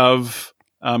principles of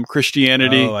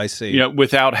Christianity. Oh, I see.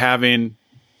 Without having,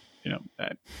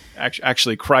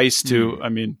 actually Christ to,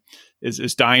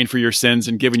 is dying for your sins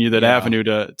and giving you that avenue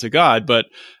to God. But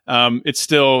it's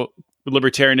still,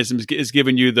 libertarianism is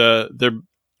giving you the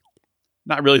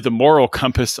not really the moral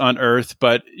compass on earth,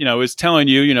 but is telling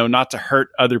you, not to hurt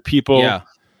other people. Yeah.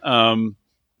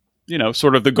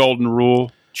 Sort of the golden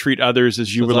rule: treat others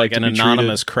as you would like an to be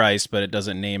anonymous treated. Christ, but it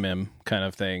doesn't name him, kind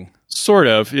of thing. Sort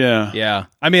of, yeah. Yeah.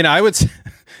 I mean, I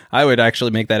would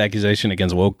actually make that accusation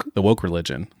against the woke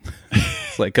religion.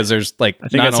 Because there's I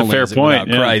think that's a fair point.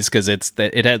 Yeah. Christ, because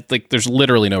it had there's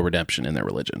literally no redemption in their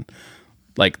religion.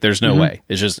 There's no way.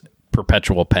 It's just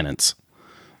perpetual penance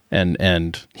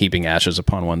and heaping ashes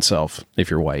upon oneself if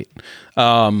you're white.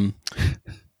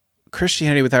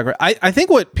 Christianity without Christ. I think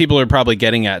what people are probably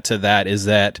getting at to that is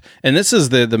that, and this is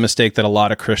the mistake that a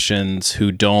lot of Christians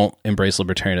who don't embrace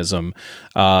libertarianism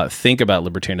think about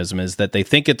libertarianism, is that they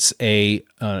think it's an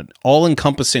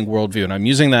all-encompassing worldview. And I'm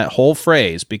using that whole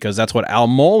phrase because that's what Al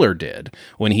Mohler did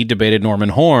when he debated Norman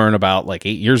Horn about 8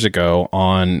 years ago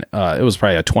on, it was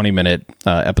probably a 20-minute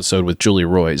episode with Julie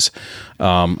Roys.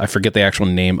 I forget the actual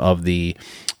name of the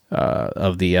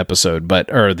episode,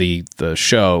 or the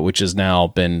show, which has now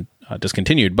been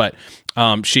discontinued, but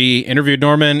she interviewed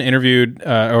Norman,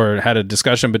 or had a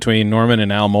discussion between Norman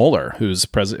and Al Mohler, who's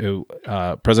president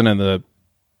of the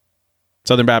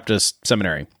Southern Baptist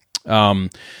Seminary.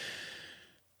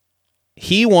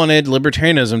 He wanted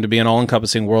libertarianism to be an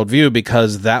all-encompassing worldview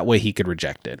because that way he could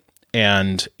reject it.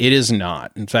 And it is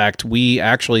not. In fact, we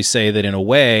actually say that in a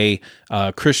way,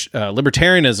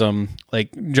 libertarianism,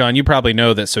 John, you probably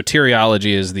know that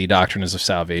soteriology is the doctrine of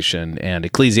salvation and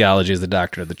ecclesiology is the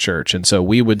doctrine of the church. And so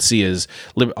we would see as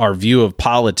our view of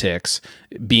politics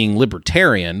being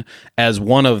libertarian as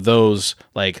one of those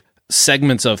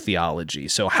segments of theology.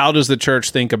 So how does the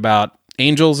church think about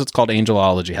angels? It's called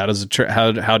angelology. How does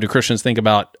how do Christians think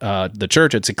about the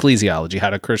church? It's ecclesiology. How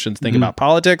do Christians think about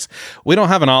politics? We don't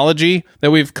have an ology that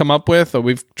we've come up with, or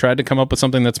we've tried to come up with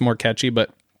something that's more catchy,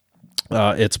 but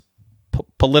it's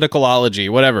politicalology,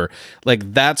 whatever.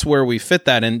 Like that's where we fit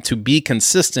that in to be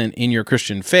consistent in your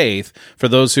Christian faith. For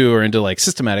those who are into like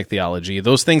systematic theology,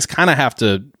 those things kind of have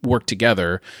to work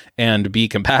together and be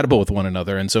compatible with one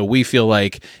another. And so we feel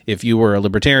like if you were a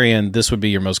libertarian, this would be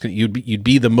your most, you'd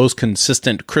be the most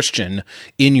consistent Christian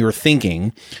in your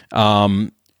thinking.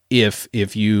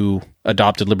 If you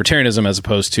adopted libertarianism as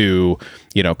opposed to,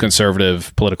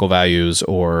 conservative political values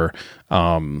or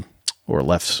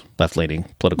left-leaning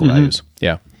political values.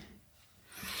 Yeah.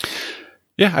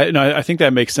 Yeah, I think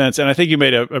that makes sense. And I think you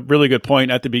made a really good point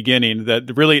at the beginning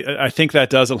that really, I think that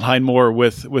does align more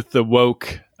with the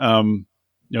woke,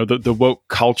 the woke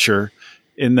culture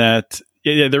in that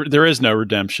there is no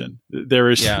redemption.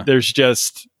 There's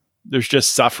just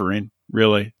suffering,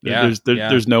 really.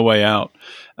 There's no way out.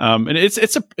 And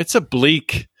it's a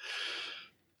bleak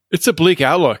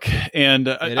outlook. And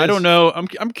I don't know.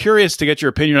 I'm curious to get your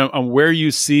opinion on where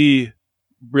you see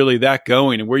really that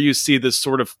going and where you see this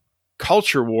sort of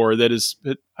culture war that has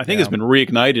been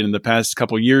reignited in the past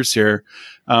couple of years here.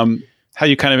 How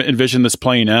you kind of envision this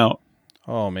playing out?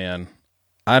 Oh man,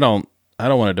 I don't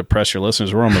want to depress your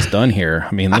listeners. We're almost done here.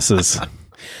 I mean, this is.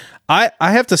 I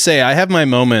have to say, I have my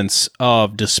moments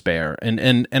of despair,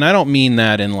 and I don't mean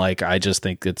that in like I just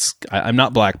think I'm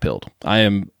not black pilled. I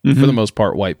am for the most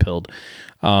part white pilled.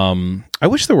 I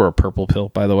wish there were a purple pill,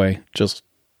 by the way. Just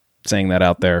saying that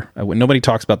out there. Nobody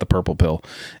talks about the purple pill.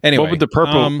 Anyway, what would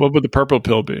the purple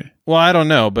pill be? Well, I don't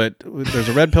know, but there's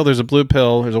a red pill, there's a blue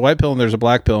pill, there's a white pill, and there's a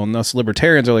black pill, and us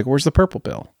libertarians are like, "Where's the purple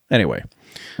pill?" Anyway,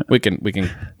 we can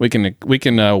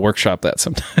workshop that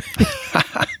sometime.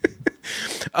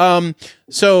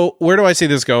 So where do I see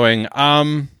this going?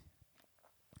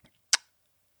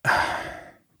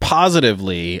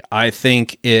 Positively, I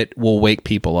think it will wake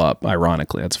people up.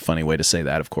 Ironically, that's a funny way to say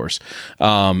that, of course.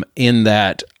 In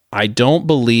that I don't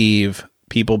believe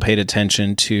people paid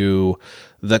attention to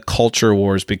the culture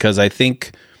wars because I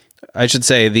think I should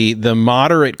say the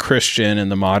moderate Christian and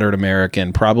the moderate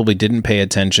American probably didn't pay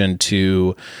attention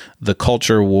to the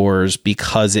culture wars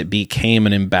because it became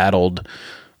an embattled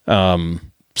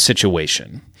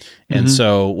situation. And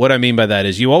so what I mean by that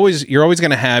is you're always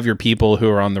going to have your people who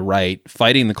are on the right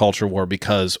fighting the culture war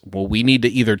because, well, we need to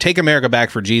either take America back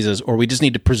for Jesus or we just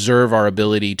need to preserve our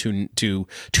ability to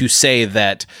say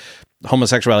that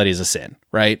homosexuality is a sin,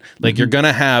 right? Like you're going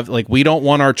to have, like, we don't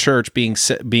want our church being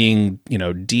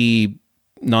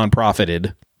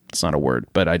non-profited. It's not a word,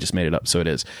 but I just made it up. So it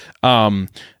is.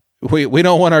 We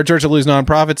don't want our church to lose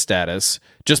nonprofit status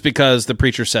just because the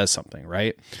preacher says something,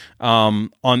 right?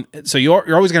 So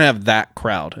you're always going to have that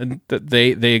crowd, and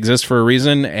they exist for a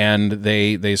reason, and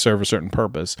they serve a certain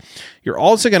purpose. You're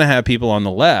also going to have people on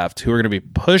the left who are going to be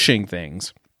pushing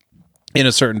things in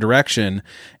a certain direction,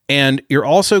 and you're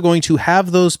also going to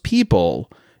have those people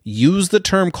use the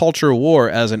term culture war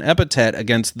as an epithet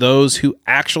against those who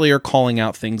actually are calling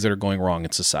out things that are going wrong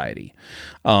in society.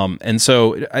 And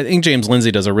so I think James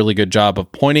Lindsay does a really good job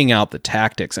of pointing out the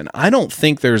tactics. And I don't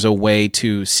think there's a way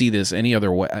to see this any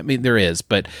other way. I mean, there is,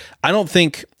 but I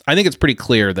think it's pretty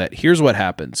clear that here's what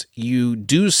happens. You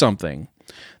do something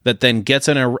that then gets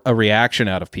a reaction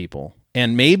out of people,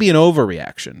 and maybe an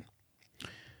overreaction.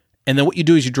 And then what you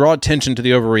do is you draw attention to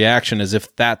the overreaction as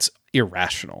if that's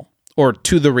irrational, or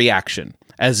to the reaction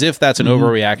as if that's an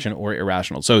overreaction or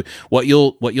irrational. So what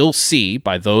you'll see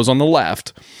by those on the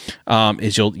left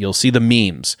is you'll see the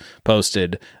memes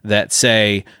posted that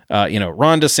say,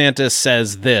 Ron DeSantis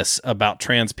says this about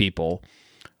trans people,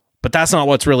 but that's not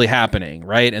what's really happening,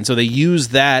 right? And so they use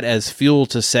that as fuel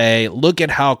to say, look at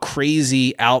how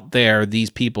crazy out there these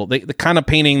people, they kind of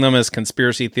painting them as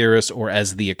conspiracy theorists or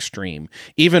as the extreme,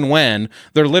 even when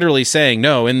they're literally saying,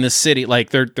 no, in this city,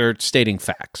 like they're stating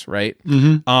facts, right?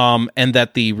 And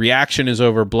that the reaction is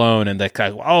overblown, and that,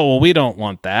 oh, well, we don't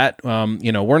want that.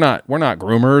 We're not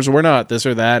groomers, we're not this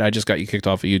or that. I just got you kicked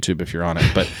off of YouTube if you're on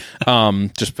it, but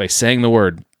just by saying the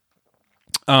word,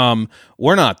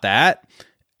 we're not that.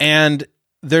 And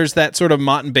there's that sort of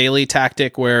Mott and Bailey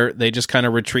tactic where they just kind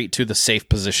of retreat to the safe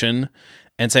position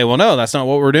and say, well, no, that's not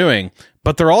what we're doing.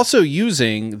 But they're also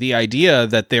using the idea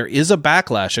that there is a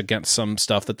backlash against some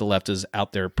stuff that the left is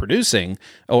out there producing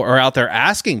or out there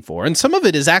asking for. And some of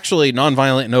it is actually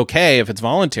nonviolent and okay if it's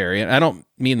voluntary. And I don't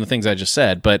mean the things I just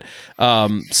said, but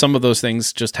some of those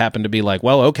things just happen to be like,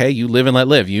 well, okay, you live and let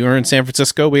live. You are in San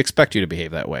Francisco. We expect you to behave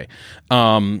that way.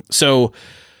 So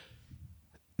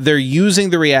they're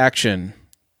using the reaction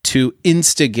to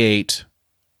instigate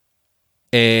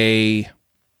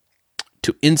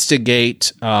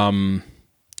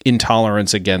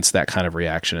intolerance against that kind of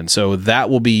reaction. And so that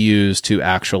will be used to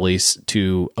actually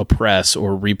to oppress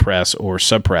or repress or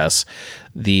suppress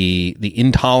the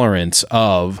intolerance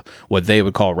of what they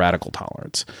would call radical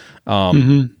tolerance.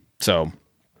 So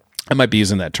I might be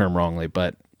using that term wrongly,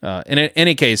 but in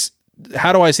any case,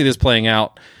 how do I see this playing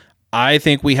out? I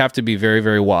think we have to be very,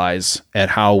 very wise at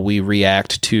how we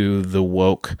react to the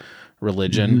woke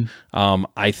religion.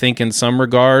 I think in some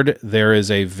regard,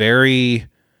 there's a very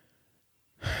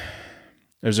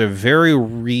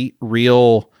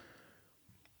real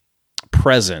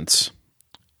presence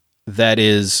that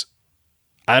is,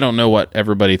 I don't know what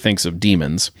everybody thinks of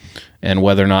demons and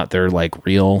whether or not they're like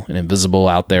real and invisible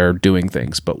out there doing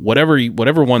things, but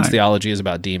whatever one's theology is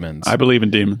about demons. I believe in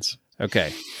demons.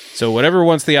 Okay. So whatever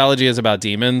one's theology is about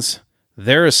demons,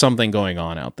 there is something going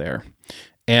on out there.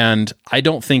 And I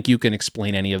don't think you can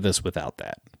explain any of this without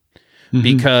that.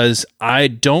 Because I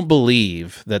don't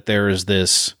believe that there is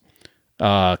this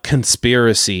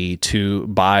conspiracy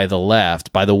by the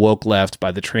left, by the woke left,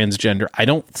 by the transgender. I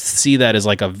don't see that as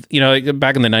like back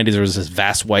in the 90s, there was this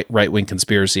vast right-wing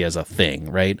conspiracy as a thing,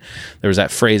 right? There was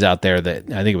that phrase out there that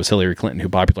I think it was Hillary Clinton who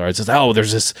popularized it. Oh,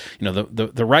 there's this,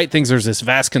 the right thinks there's this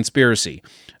vast conspiracy.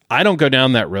 I don't go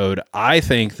down that road. I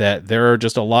think that there are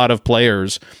just a lot of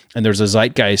players and there's a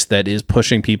zeitgeist that is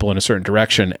pushing people in a certain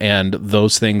direction, and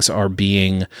those things are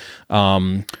being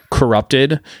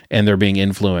corrupted and they're being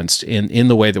influenced in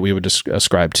the way that we would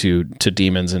ascribe to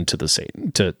demons and to the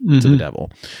Satan, to the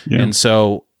devil. Yeah. And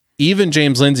so even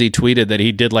James Lindsay tweeted that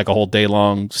he did like a whole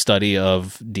day-long study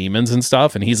of demons and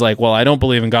stuff, and he's like, well, I don't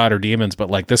believe in God or demons, but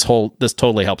like this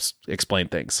totally helps explain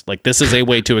things. Like this is a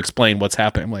way to explain what's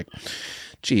happening. I'm like,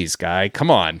 geez, guy, come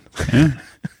on. Yeah.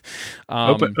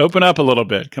 Open up a little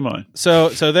bit. Come on. So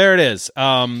there it is.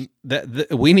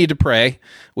 We need to pray.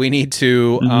 We need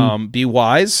to be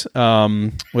wise.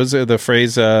 Was it the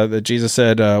phrase that Jesus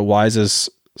said, wise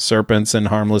as serpents and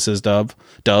harmless as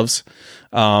doves?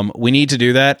 We need to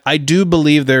do that. I do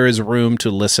believe there is room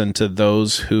to listen to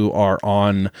those who are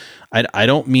on. I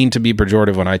don't mean to be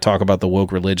pejorative when I talk about the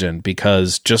woke religion,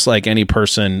 because just like any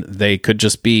person, they could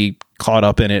just be caught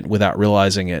up in it without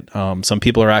realizing it. Some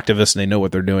people are activists and they know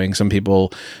what they're doing. Some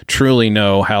people truly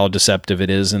know how deceptive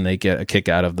it is and they get a kick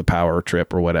out of the power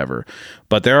trip or whatever.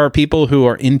 But there are people who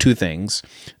are into things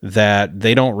that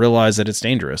they don't realize that it's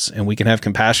dangerous, and we can have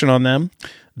compassion on them.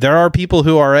 There are people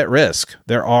who are at risk.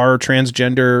 There are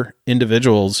transgender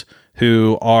individuals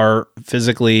who are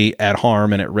physically at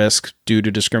harm and at risk due to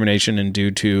discrimination and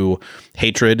due to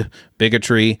hatred,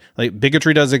 bigotry. Like,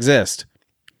 bigotry does exist.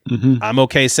 I'm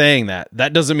okay saying that.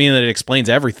 That doesn't mean that it explains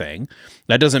everything.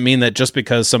 That doesn't mean that just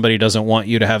because somebody doesn't want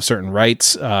you to have certain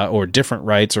rights or different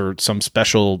rights or some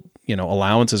special,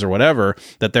 allowances or whatever,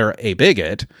 that they're a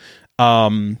bigot.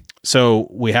 So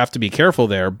we have to be careful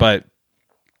there. But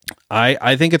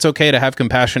I think it's okay to have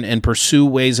compassion and pursue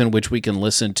ways in which we can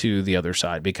listen to the other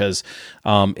side, because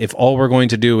if all we're going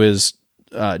to do is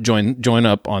join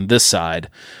up on this side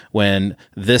when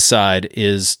this side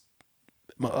is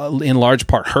in large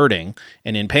part hurting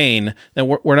and in pain, then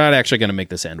we're not actually going to make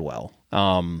this end well.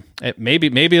 Maybe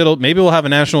we'll have a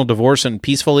national divorce and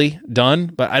peacefully done,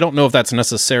 but I don't know if that's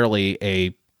necessarily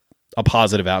a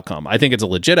positive outcome. I think it's a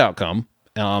legit outcome.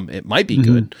 It might be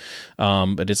good,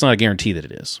 but it's not a guarantee that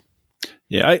it is.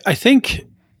 Yeah, I think,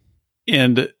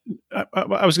 and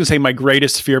I was going to say my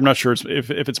greatest fear. I'm not sure if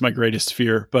it's my greatest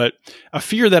fear, but a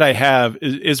fear that I have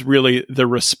is really the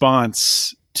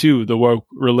response to the woke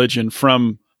religion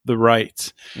from the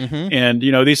right. And,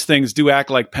 these things do act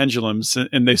like pendulums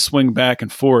and they swing back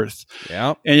and forth.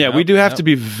 Yeah. And we do have to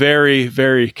be very,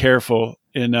 very careful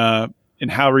in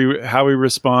how we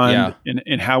respond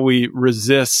and how we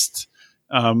resist,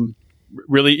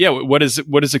 really. Yeah. What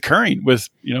is occurring with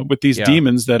these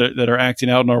demons that are acting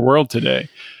out in our world today.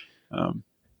 I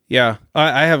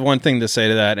have one thing to say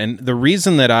to that. And the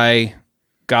reason that I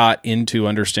got into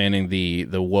understanding the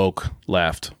woke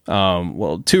left,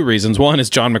 two reasons. One is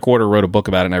John McWhorter wrote a book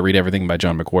about it, and I read everything by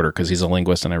John McWhorter because he's a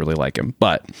linguist and I really like him.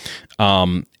 But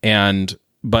the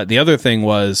other thing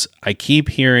was, I keep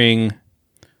hearing,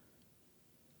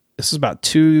 this is about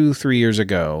 2-3 years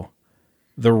ago,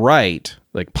 the right,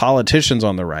 like politicians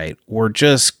on the right, were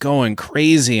just going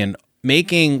crazy and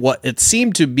making what it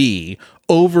seemed to be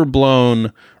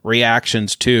overblown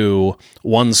reactions to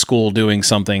one school doing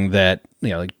something that,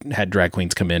 like had drag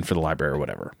queens come in for the library or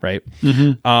whatever, right?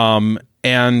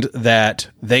 And that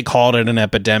they called it an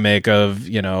epidemic of,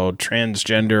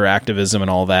 transgender activism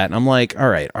and all that. And I'm like, all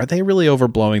right, are they really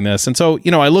overblowing this? And so,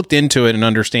 I looked into it and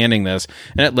understanding this,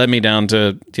 and it led me down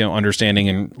to, understanding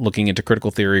and looking into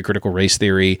critical theory, critical race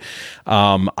theory.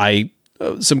 I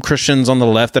some Christians on the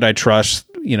left that I trust,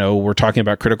 we're talking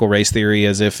about critical race theory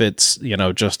as if it's,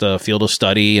 just a field of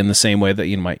study in the same way that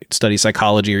you might study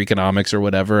psychology or economics or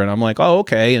whatever. And I'm like, oh,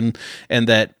 okay. And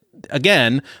that,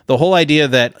 again, the whole idea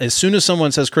that as soon as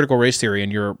someone says critical race theory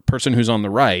and you're a person who's on the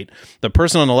right, the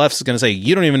person on the left is going to say,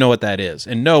 you don't even know what that is.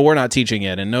 And no, we're not teaching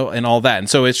it, and no, and all that. And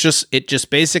so it just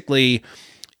basically,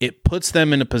 it puts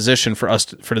them in a position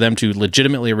for them to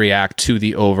legitimately react to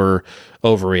the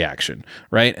overreaction.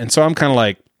 Right. And so I'm kind of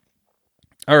like,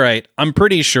 all right, I'm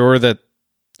pretty sure that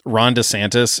Ron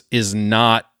DeSantis is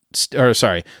not,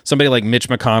 somebody like Mitch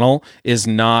McConnell is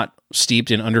not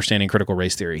steeped in understanding critical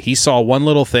race theory. He saw one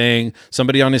little thing.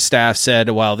 Somebody on his staff said,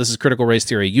 wow, this is critical race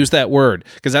theory. Use that word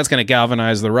because that's going to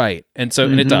galvanize the right. And so,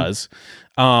 and it does.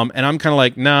 And I'm kind of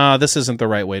like, nah, this isn't the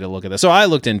right way to look at this. So I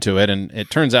looked into it, and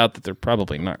it turns out that they're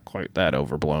probably not quite that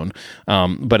overblown.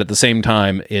 But at the same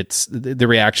time, it's the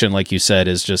reaction, like you said,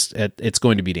 is just it's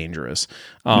going to be dangerous.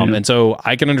 And so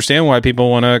I can understand why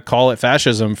people want to call it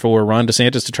fascism for Ron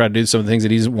DeSantis to try to do some of the things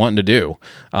that he's wanting to do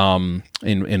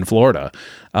in Florida.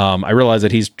 I realize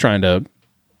that he's trying to,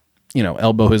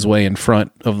 elbow his way in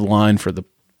front of the line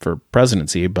for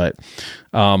presidency, but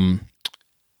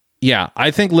yeah, I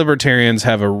think libertarians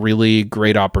have a really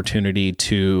great opportunity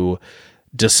to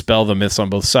dispel the myths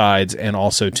on both sides, and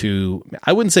also to,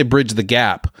 I wouldn't say bridge the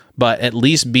gap, but at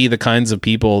least be the kinds of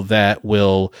people that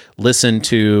will listen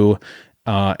to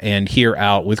and hear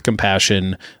out with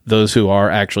compassion those who are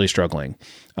actually struggling.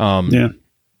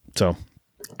 So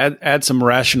add some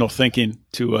rational thinking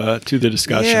to the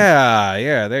discussion.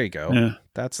 Yeah, there you go. Yeah.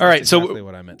 That's all right. Exactly So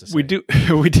what I meant to say. we do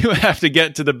have to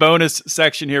get to the bonus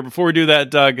section here. Before we do that,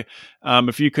 Doug,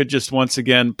 if you could just once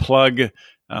again plug the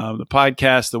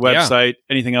podcast, the website,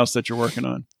 anything else that you're working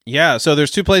on. Yeah, so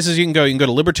there's two places you can go. You can go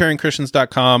to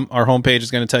libertarianchristians.com. Our homepage is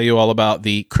going to tell you all about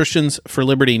the Christians for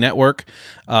Liberty Network,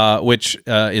 which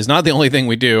is not the only thing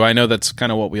we do. I know that's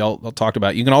kind of what we all talked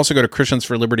about. You can also go to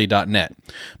christiansforliberty.net.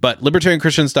 But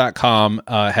libertarianchristians.com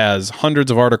has hundreds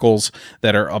of articles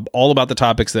that are all about the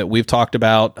topics that we've talked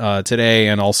about today,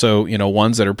 and also,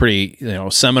 ones that are pretty,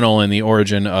 seminal in the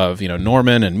origin of,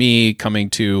 Norman and me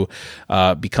coming to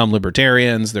become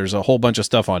libertarians. There's a whole bunch of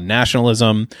stuff on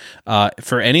nationalism.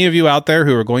 For any of you out there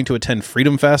who are going to attend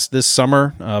Freedom Fest this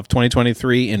summer of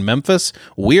 2023 in Memphis,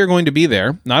 we are going to be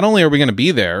there. Not only are we going to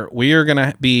be there, we are going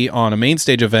to be on a main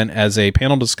stage event as a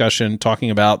panel discussion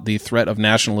talking about the threat of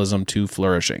nationalism to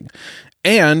flourishing.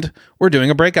 And we're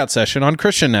doing a breakout session on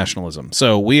Christian nationalism.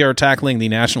 So we are tackling the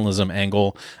nationalism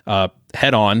angle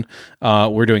head on.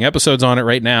 We're doing episodes on it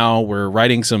right now. We're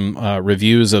writing some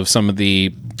reviews of some of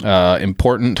the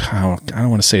important, I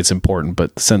don't want to say it's important,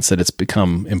 but the sense that it's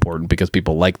become important because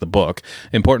people like the book.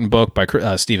 Important book by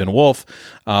Stephen Wolfe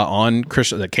on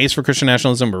the case for Christian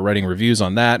nationalism. We're writing reviews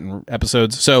on that and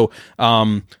episodes. So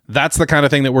that's the kind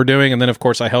of thing that we're doing. And then, of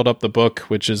course, I held up the book,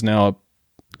 which is now a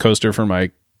coaster for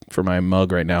my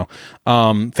mug right now.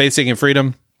 Faith Seeking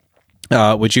Freedom,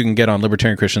 which you can get on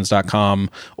libertarianchristians.com,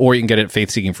 or you can get it at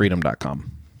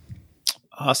faithseekingfreedom.com.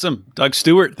 Awesome. Doug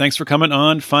Stewart, thanks for coming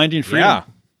on Finding Freedom. Yeah.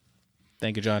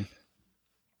 Thank you, John.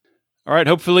 All right.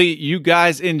 Hopefully you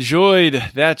guys enjoyed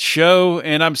that show.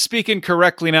 And I'm speaking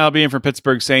correctly now, being from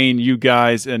Pittsburgh, saying you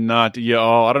guys and not you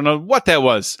all. I don't know what that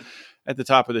was at the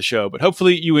top of the show, but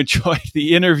hopefully you enjoyed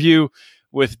the interview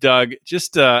with Doug.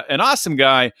 Just an awesome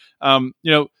guy.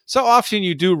 So often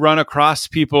you do run across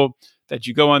people that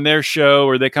you go on their show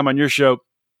or they come on your show,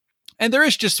 and there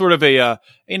is just sort of a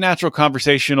natural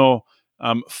conversational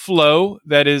flow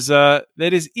that is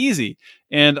easy.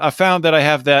 And I found that I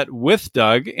have that with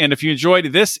Doug. And if you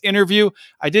enjoyed this interview,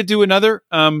 I did do another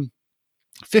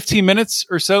 15 minutes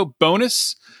or so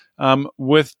bonus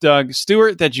with Doug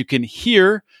Stewart that you can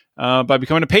hear by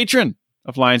becoming a patron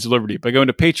of Lions of Liberty by going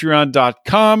to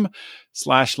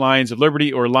patreon.com/Lions of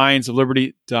Liberty or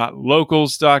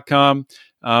lionsofliberty.locals.com.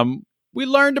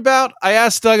 I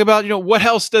asked Doug about, what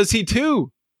else does he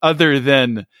do other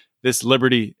than this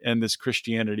liberty and this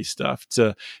Christianity stuff,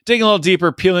 to dig a little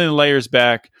deeper, peeling the layers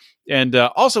back, and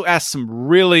also ask some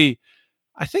really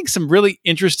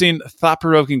interesting,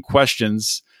 thought-provoking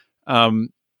questions.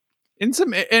 And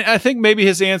I think maybe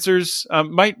his answers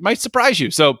might surprise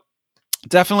you. So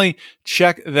definitely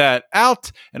check that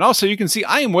out. And also you can see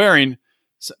I am wearing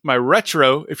my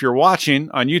retro, if you're watching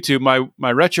on YouTube,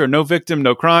 my retro No Victim,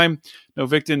 No Crime, No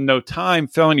Victim, No Time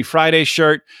Felony Friday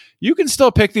shirt. You can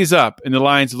still pick these up in the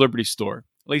Lions of Liberty store.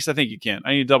 At least I think you can.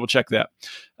 I need to double check that.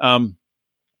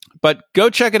 But go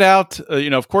check it out.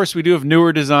 Of course, we do have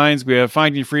newer designs. We have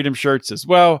Finding Freedom shirts as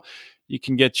well. You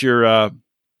can get your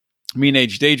Mean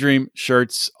Age Daydream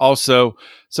shirts also.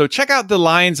 So check out the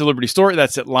Lions of Liberty store.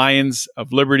 That's at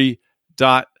lionsofliberty.com.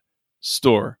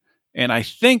 store. And I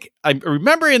think I'm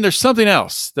remembering there's something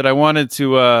else that I wanted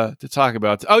to talk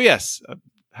about. Oh, yes.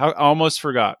 I almost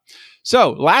forgot.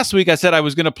 So last week I said I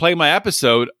was going to play my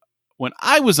episode when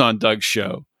I was on Doug's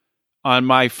show on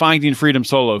my Finding Freedom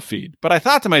solo feed. But I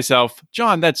thought to myself,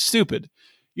 John, that's stupid.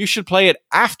 You should play it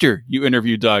after you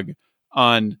interview Doug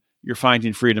on your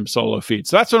Finding Freedom solo feed.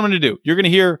 So that's what I'm going to do. You're going to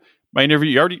hear my interview.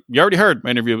 You already heard my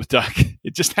interview with Doug.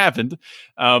 It just happened.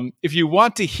 If you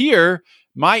want to hear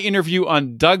my interview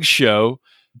on Doug's show,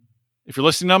 if you're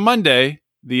listening on Monday,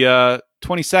 the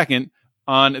 22nd,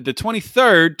 on the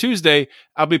 23rd, Tuesday,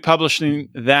 I'll be publishing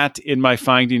that in my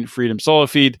Finding Freedom solo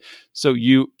feed, so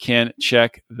you can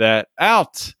check that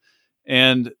out.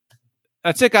 And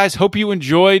that's it, guys. Hope you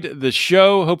enjoyed the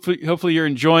show. Hopefully you're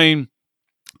enjoying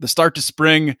the start to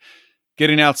spring,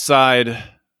 getting outside,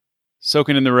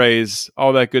 soaking in the rays,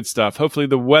 all that good stuff. Hopefully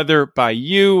the weather by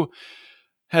you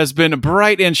has been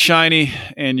bright and shiny,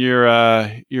 and you're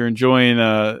enjoying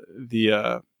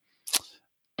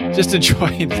just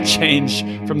enjoying the change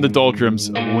from the doldrums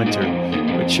of winter,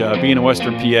 which being in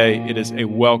Western PA, it is a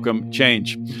welcome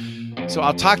change. So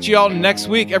I'll talk to you all next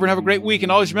week. Everyone have a great week,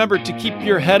 and always remember to keep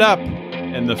your head up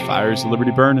and the fires of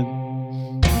liberty burning.